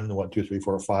 1, 1, 2, 3,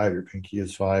 4, 5. Your pinky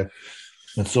is 5.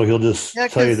 And so he'll just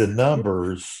tell you the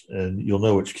numbers, and you'll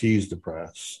know which keys to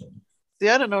press. See,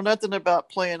 I don't know nothing about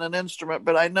playing an instrument,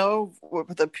 but I know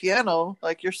with the piano,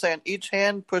 like you're saying, each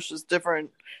hand pushes different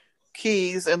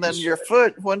keys, and then your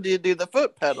foot, when do you do the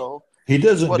foot pedal? He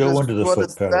doesn't go into the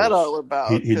foot pedals. What is that all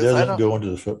about? He doesn't go into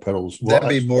the foot pedals. That'd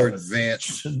be more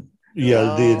advanced.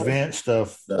 Yeah, the advanced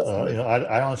stuff.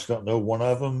 I honestly don't know. One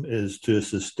of them is to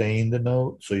sustain the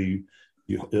note, so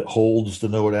it holds the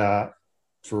note out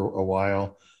for a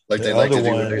while. Like they like to do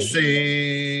when they sing.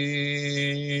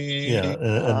 Yeah,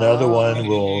 another one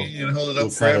will hold it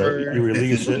up forever. You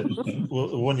release it.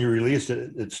 When you release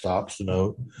it, it stops the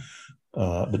note.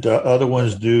 But the other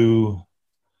ones do.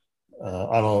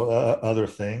 I don't know other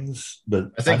things,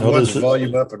 but I think one's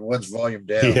volume up and one's volume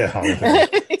down. Yeah,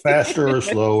 faster or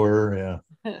slower. Yeah,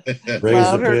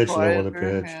 raise the pitch, lower the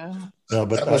pitch. Yeah. No,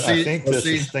 but I think the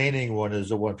sustaining one is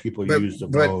the one people use the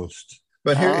most.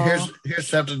 But here's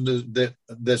something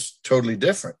that's totally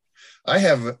different. I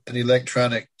have an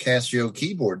electronic Casio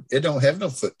keyboard. It don't have no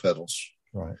foot pedals.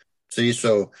 Right. See,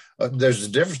 so there's a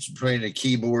difference between a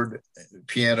keyboard,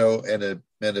 piano, and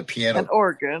a piano, an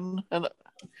organ, and.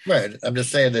 Right. I'm just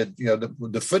saying that,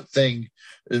 the foot thing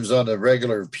is on a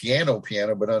regular piano,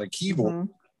 but on a keyboard,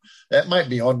 that might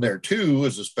be on there too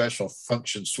as a special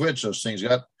function switch. Those things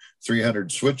got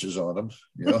 300 switches on them,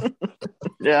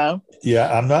 Yeah.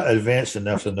 Yeah. I'm not advanced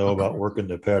enough to know about working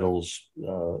the pedals.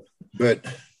 But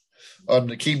on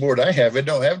the keyboard I have, it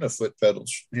don't have no foot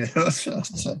pedals.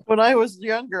 When I was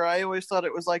younger, I always thought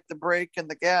it was like the brake and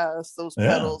the gas, those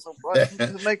pedals.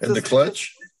 And the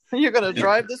clutch. You're going to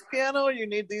drive this piano, you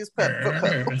need these foot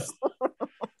pedals.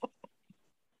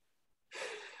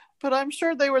 But I'm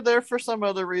sure they were there for some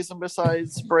other reason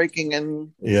besides braking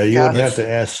and. Yeah, you would have to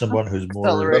ask someone who's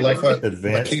more like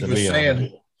advanced than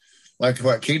me. Like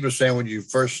what Keith was saying, when you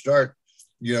first start,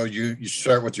 you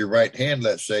start with your right hand.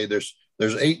 Let's say there's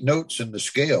 8 notes in the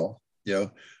scale.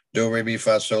 Do, re, mi,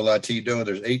 fa, sol, la, ti, do.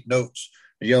 There's 8 notes.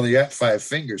 You only got 5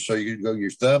 fingers, so you go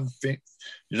your thumb,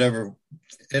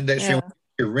 index finger,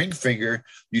 your ring finger.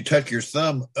 You tuck your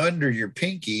thumb under your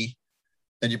pinky,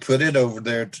 and you put it over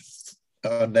there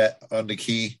on the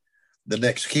key, the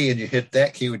next key, and you hit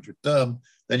that key with your thumb.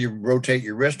 Then you rotate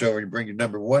your wrist over, and you bring your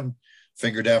number 1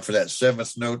 finger down for that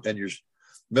 7th note, and your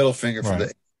middle finger for the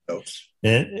 8 notes.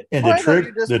 And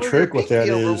the trick with that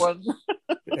is,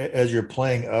 as you're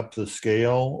playing up the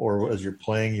scale or as you're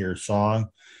playing your song,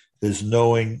 is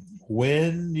knowing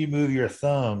when you move your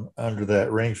thumb under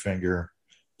that ring finger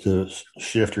to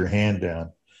shift your hand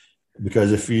down.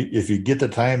 Because if you get the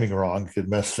timing wrong, it could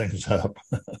mess things up.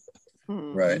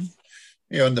 Right.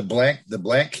 And the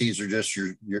blank keys are just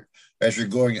your as you're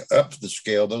going up the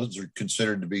scale, those are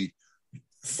considered to be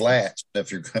flats.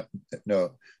 If you're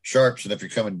sharps, and if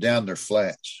you're coming down, they're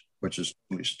flats, which is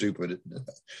really stupid.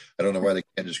 I don't know why they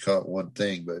can't just call it one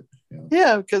thing, but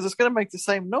yeah, because it's going to make the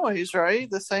same noise, right?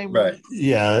 The same, right?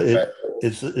 Yeah,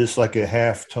 it's like a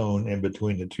half tone in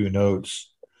between the 2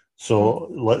 notes.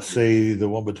 So let's say the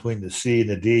one between the C and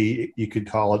the D, you could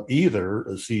call it either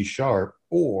a C sharp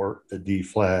or a D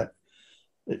flat.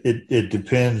 It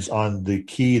depends on the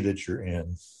key that you're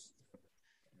in.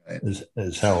 Right.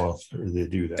 Is how they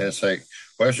do that. And it's like,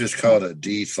 why don't you just call it a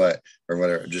D flat or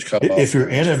whatever? Just call it. If you're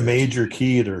in a major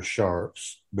key, they're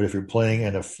sharps. But if you're playing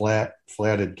in a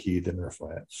flatted key, then they're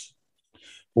flats.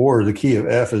 Or the key of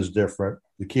F is different.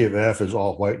 The key of F is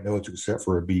all white notes except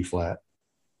for a B flat.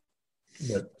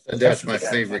 But that's my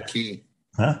favorite key.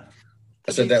 Huh?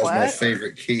 I said that was my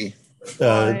favorite key.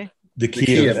 The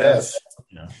key of F.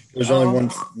 Yeah. There's only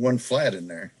one flat in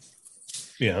there.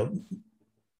 Yeah.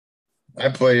 I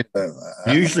played.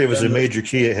 Usually, if it's a major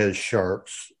key, it has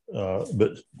sharps,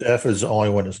 but F is the only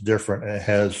one that's different. And it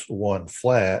has 1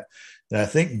 flat, and I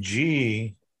think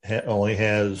G only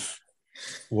has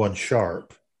 1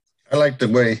 sharp. I like the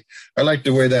way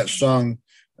that song,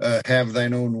 "Have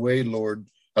Thine Own Way, Lord."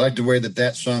 I like the way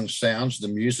that song sounds, the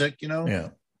music,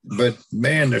 Yeah. But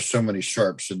man, there's so many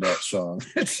sharps in that song.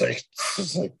 It's like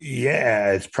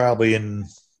yeah, it's probably in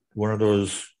one of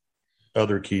those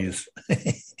other keys.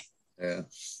 Yeah,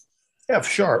 F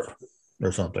sharp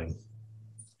or something.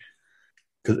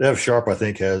 Because F sharp, I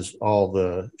think, has all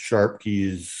the sharp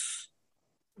keys,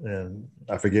 and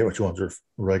I forget which ones are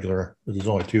regular. There's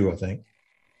only 2, I think.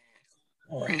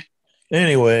 All right.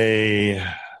 Anyway,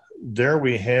 there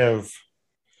we have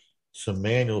some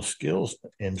manual skills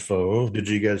info. Did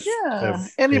you guys have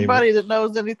anybody that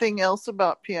knows anything else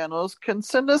about pianos can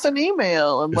send us an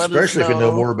email and let us know. Especially if you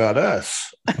know more about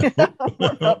us.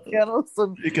 More about pianos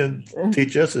you can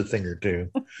teach us a thing or 2.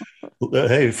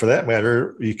 Hey, for that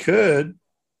matter, you could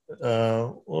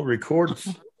we'll record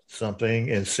something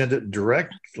and send it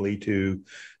directly to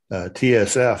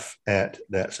TSF at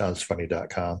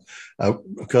thatsoundsfunny.com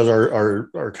because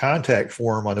our contact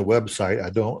form on the website, I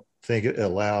don't think it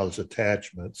allows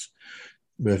attachments.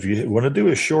 But if you want to do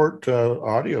a short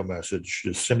audio message,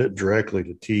 just send it directly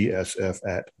to TSF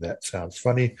at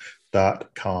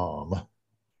thatsoundsfunny.com.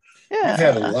 Yeah. We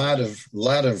had a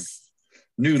lot of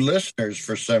new listeners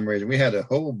for some reason. We had a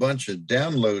whole bunch of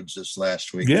downloads this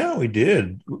last week. Yeah, we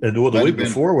did. And the week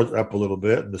before was up a little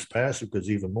bit, and this past week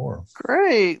was even more.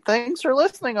 Great. Thanks for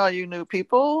listening, all you new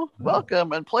people.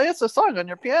 Welcome, and play us a song on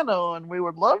your piano, and we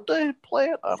would love to play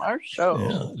it on our show.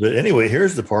 Yeah. But anyway,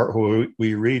 here's the part where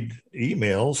we read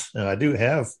emails, and I do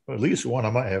have at least one. I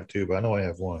might have 2, but I know I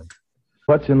have 1.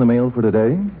 What's in the mail for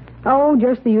today? Oh,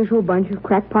 just the usual bunch of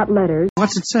crackpot letters.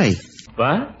 What's it say?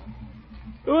 What?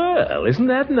 Well, isn't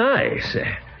that nice?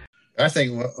 I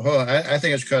think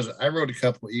it's because I wrote a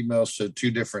couple of emails to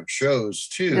 2 different shows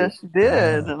too. Yes, you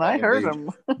did, and I heard them.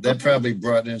 That probably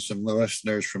brought in some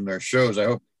listeners from their shows. I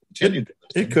hope it continued.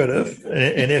 It could have.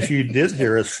 And if you did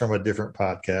hear us from a different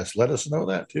podcast, let us know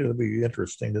that too. It'd be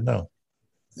interesting to know.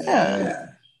 Yeah.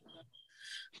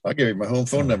 I'll give you my home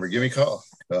phone number. Give me a call.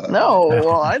 No,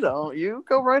 well, I don't. You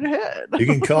go right ahead. You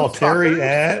can call Terry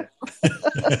at...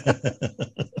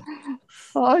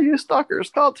 Oh, you stalkers.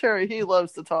 Call Terry. He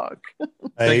loves to talk.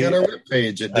 They got our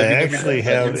webpage. I actually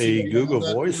have a Google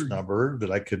Voice number that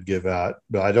I could give out,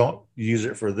 but I don't use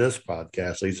it for this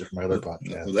podcast. I use it for my other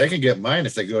podcast. Well, they can get mine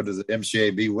if they go to the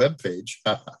MCAB webpage.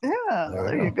 Yeah,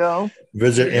 there you go.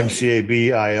 Visit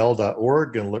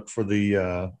mcabil.org and look for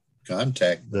the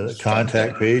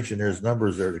contact page, and there's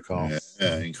numbers there to call.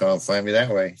 Yeah, you can call and find me that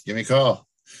way. Give me a call.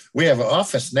 We have an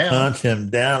office now. Hunt him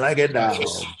down like a dog.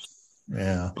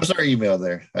 Yeah. What's our email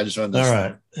there? I just wanted to. All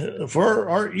right. For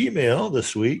our email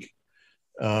this week,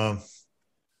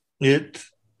 it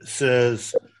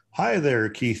says, "Hi there,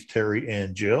 Keith, Terry,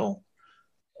 and Jill.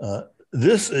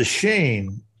 This is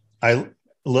Shane. I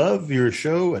love your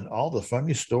show and all the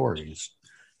funny stories.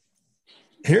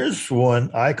 Here's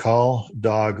one I call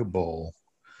Dog Bowl.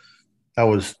 I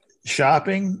was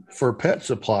shopping for pet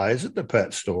supplies at the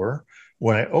pet store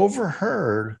when I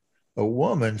overheard a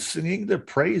woman singing the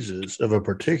praises of a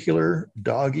particular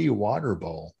doggy water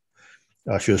bowl.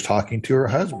 She was talking to her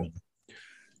husband.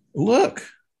 Look,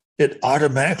 it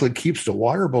automatically keeps the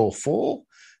water bowl full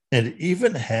and it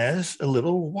even has a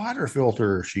little water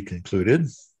filter," she concluded.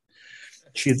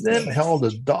 She then held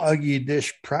a doggy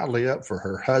dish proudly up for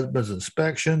her husband's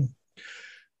inspection.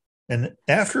 And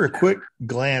after a quick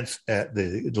glance at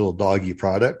the little doggy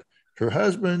product, her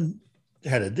husband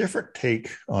had a different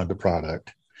take on the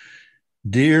product.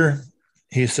 "Dear,"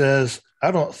 he says,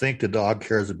 "I don't think the dog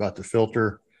cares about the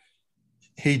filter.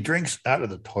 He drinks out of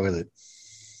the toilet."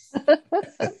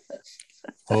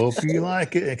 Hope you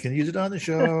like it and can use it on the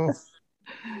show.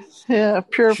 Yeah,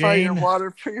 purify Shane. your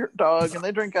water for your dog, and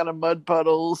they drink out of mud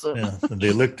puddles. Yeah, and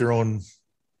they lick their own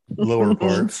lower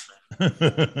parts.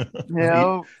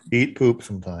 Yeah. Eat poop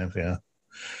sometimes, yeah.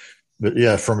 But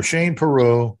yeah, from Shane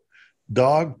Perot,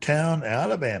 Dogtown,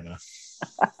 Alabama.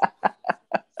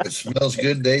 If it smells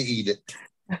good, they eat it.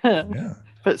 Yeah.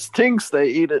 If it stinks, they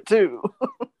eat it too.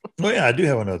 Well, yeah, I do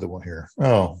have another one here.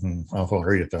 I'll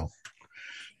read it though.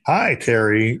 "Hi,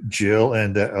 Terry, Jill,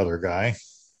 and that other guy.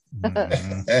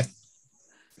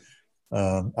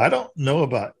 I don't know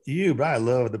about you, but I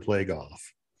love to play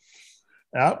golf.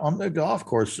 Out on the golf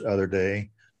course the other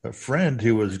day, a friend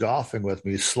who was golfing with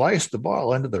me sliced the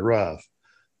ball into the rough.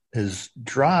 His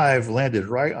drive landed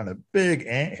right on a big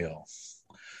anthill.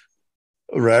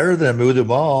 Rather than move the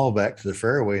ball back to the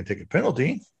fairway and take a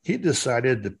penalty, he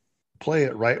decided to play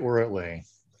it right where it lay.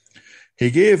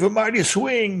 He gave a mighty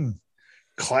swing.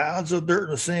 Clouds of dirt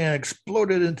and sand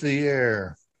exploded into the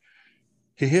air.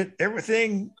 He hit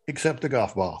everything except the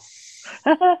golf ball.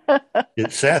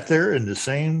 It sat there in the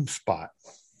same spot.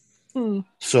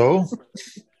 So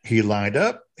he lined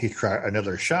up. He tried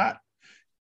another shot.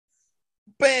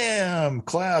 Bam!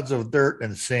 Clouds of dirt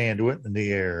and sand went in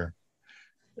the air.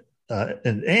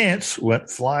 And ants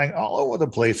went flying all over the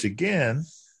place again.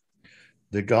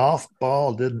 The golf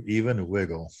ball didn't even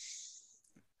wiggle.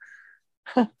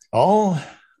 All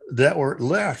that were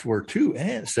left were two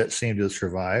ants that seemed to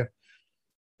survive.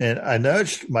 And I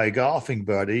nudged my golfing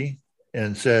buddy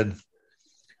and said,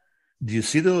 "Do you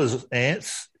see those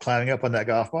ants climbing up on that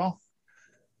golf ball?"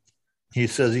 He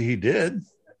says he did.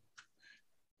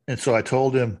 And so I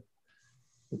told him,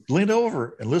 "Lean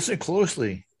over and listen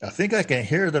closely. I think I can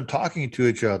hear them talking to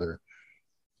each other."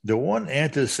 The one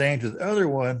ant is saying to the other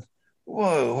one,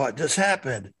 "Whoa, what just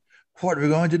happened? What are we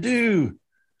going to do?"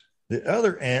 The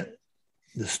other ant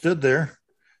just stood there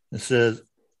and says,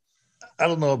 "I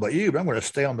don't know about you, but I'm going to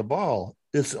stay on the ball.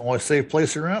 It's the only safe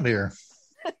place around here."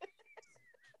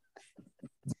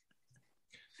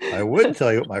 I would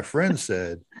tell you what my friend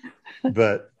said,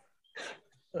 but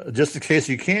just in case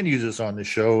you can use this on the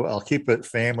show, I'll keep it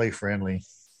family friendly.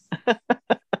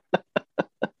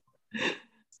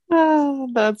 Oh,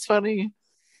 that's funny.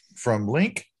 From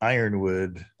Link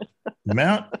Ironwood,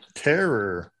 Mount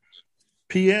Terror.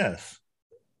 P.S.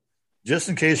 Just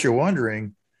in case you're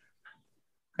wondering,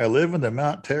 I live in the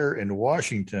Mount Terror in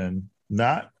Washington,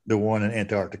 not the one in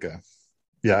Antarctica.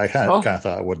 Yeah, I kind of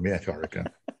thought it wouldn't be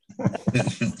Antarctica.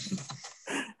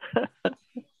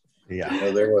 Yeah.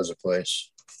 No, there was a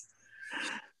place.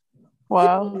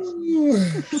 Wow.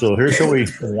 So here shall we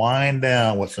wind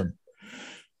down with some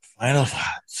final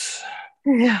thoughts.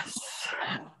 Yes.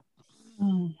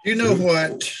 You know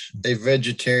what a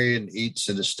vegetarian eats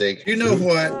at a steak? You know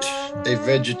what a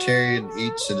vegetarian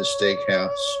eats at a steakhouse?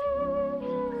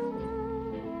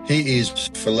 He eats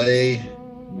filet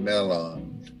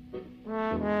melon.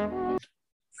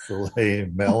 Filet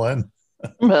melon?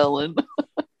 Melon.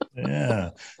 Yeah.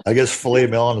 I guess filet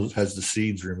melon has the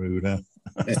seeds removed, huh?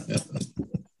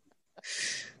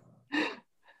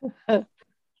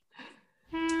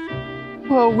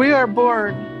 Well, we are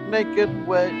born naked,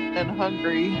 wet, and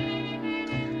hungry,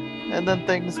 and then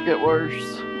things get worse.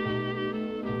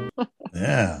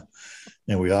 Yeah.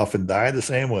 And we often die the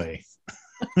same way.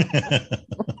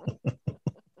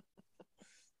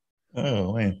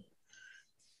 Oh, man.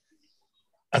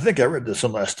 I think I read this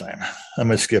one last time. I'm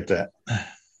going to skip that.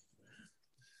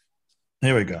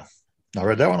 Here we go. I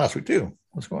read that one last week, too.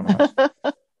 What's going on?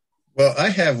 Well, I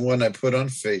have one I put on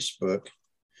Facebook,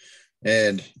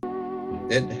 and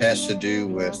it has to do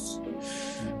with,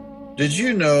 did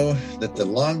you know that the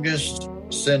longest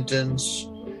sentence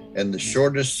and the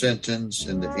shortest sentence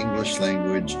in the English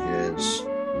language is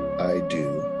I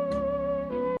do.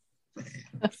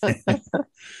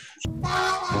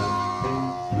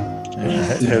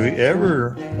 Have you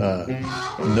ever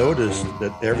noticed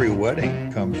that every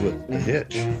wedding comes with a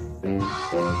hitch?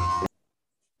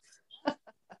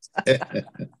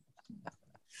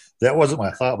 That wasn't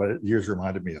my thought, but yours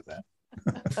reminded me of that.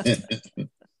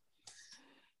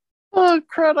 Oh,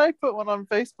 crud. I put one on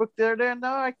Facebook the other day, and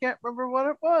now I can't remember what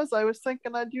it was. I was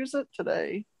thinking I'd use it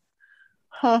today.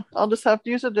 I'll just have to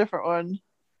use a different one.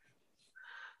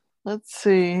 Let's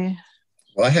see.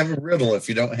 Well, I have a riddle if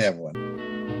you don't have one.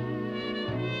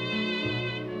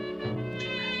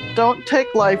 Don't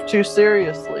take life too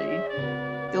seriously.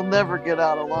 You'll never get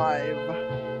out alive.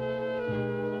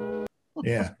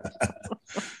 Yeah.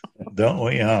 Don't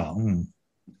we?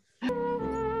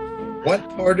 What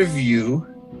part of you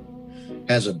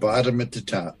has a bottom at the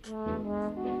top?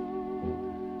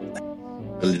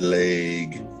 A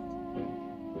leg.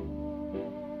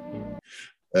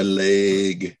 A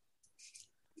leg.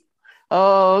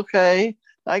 Oh, okay.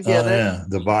 I get it. Yeah.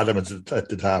 The bottom is at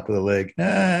the top of the leg.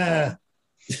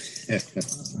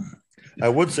 I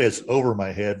would say it's over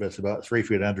my head, but it's about 3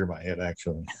 feet under my head,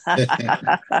 actually. I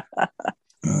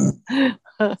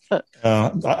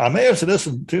may have said this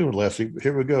one too, Leslie.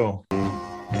 Here we go.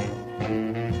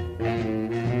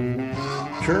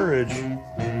 Courage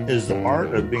is the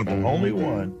art of being the only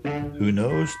one who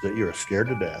knows that you're scared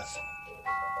to death.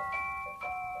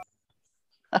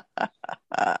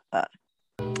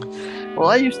 Well,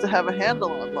 I used to have a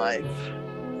handle on life,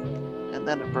 and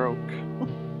then it broke.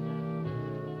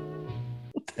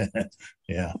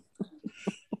 Yeah.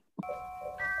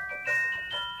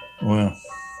 Well,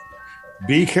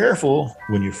 be careful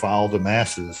when you follow the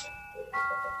masses.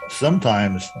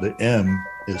 Sometimes the M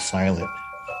is silent.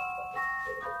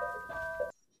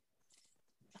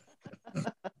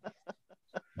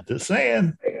 Just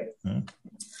saying.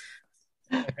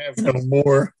 I have no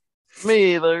more.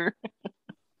 Me either.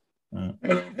 I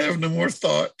don't have no more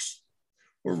thoughts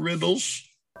or riddles.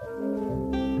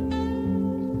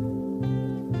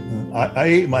 I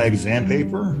ate my exam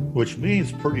paper, which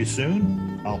means pretty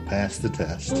soon I'll pass the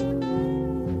test.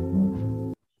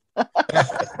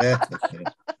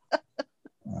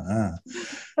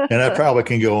 And I probably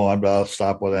can go on, but I'll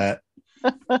stop with that.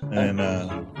 And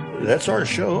that's our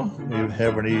show. Do you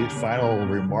have any final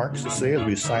remarks to say as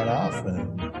we sign off?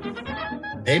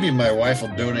 Maybe my wife will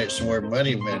donate some more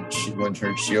money when she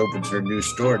opens her new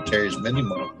store, Terry's Mini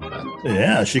Mall.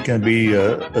 Yeah, she can be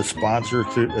a sponsor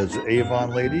as the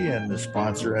Avon lady and the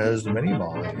sponsor as the Mini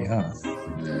Mall lady, huh?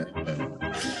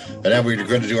 And then we're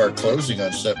going to do our closing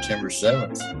on September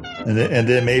 7th. And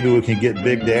then maybe we can get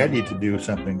Big Daddy to do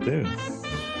something too.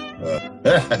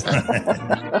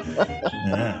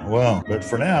 Yeah, well, but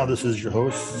for now, this is your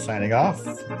host signing off.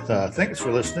 Thanks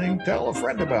for listening. Tell a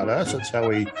friend about us. That's how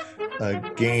we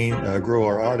grow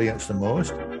our audience the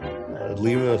most.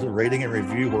 Leave us a rating and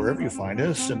review wherever you find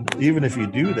us. And even if you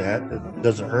do that, it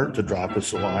doesn't hurt to drop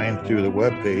us a line through the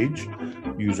webpage.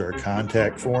 Use our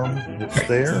contact form that's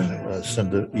there.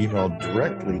 Send an email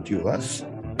directly to us.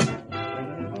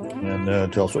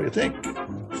 And tell us what you think.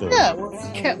 So, yeah, we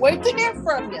can't wait to hear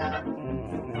from you.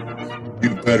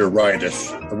 You better write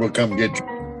us, or we'll come get you.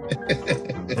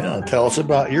 Yeah, tell us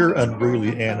about your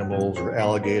unruly animals or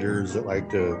alligators that like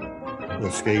to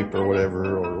escape or whatever.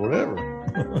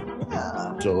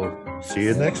 So, see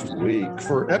you next week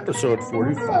for episode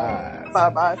 45.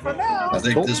 Bye-bye for now. I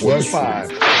think this was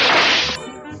 45.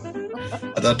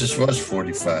 I thought this was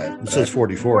 45. It says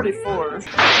 44.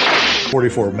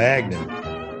 44 Magnum.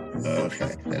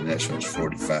 Okay, and this one's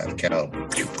 45 caliber.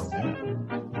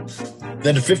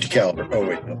 Then the 50 caliber. Oh,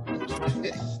 wait, no.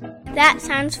 That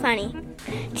sounds funny.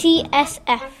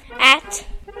 TSF at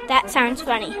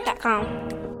thatsoundsfunny.com.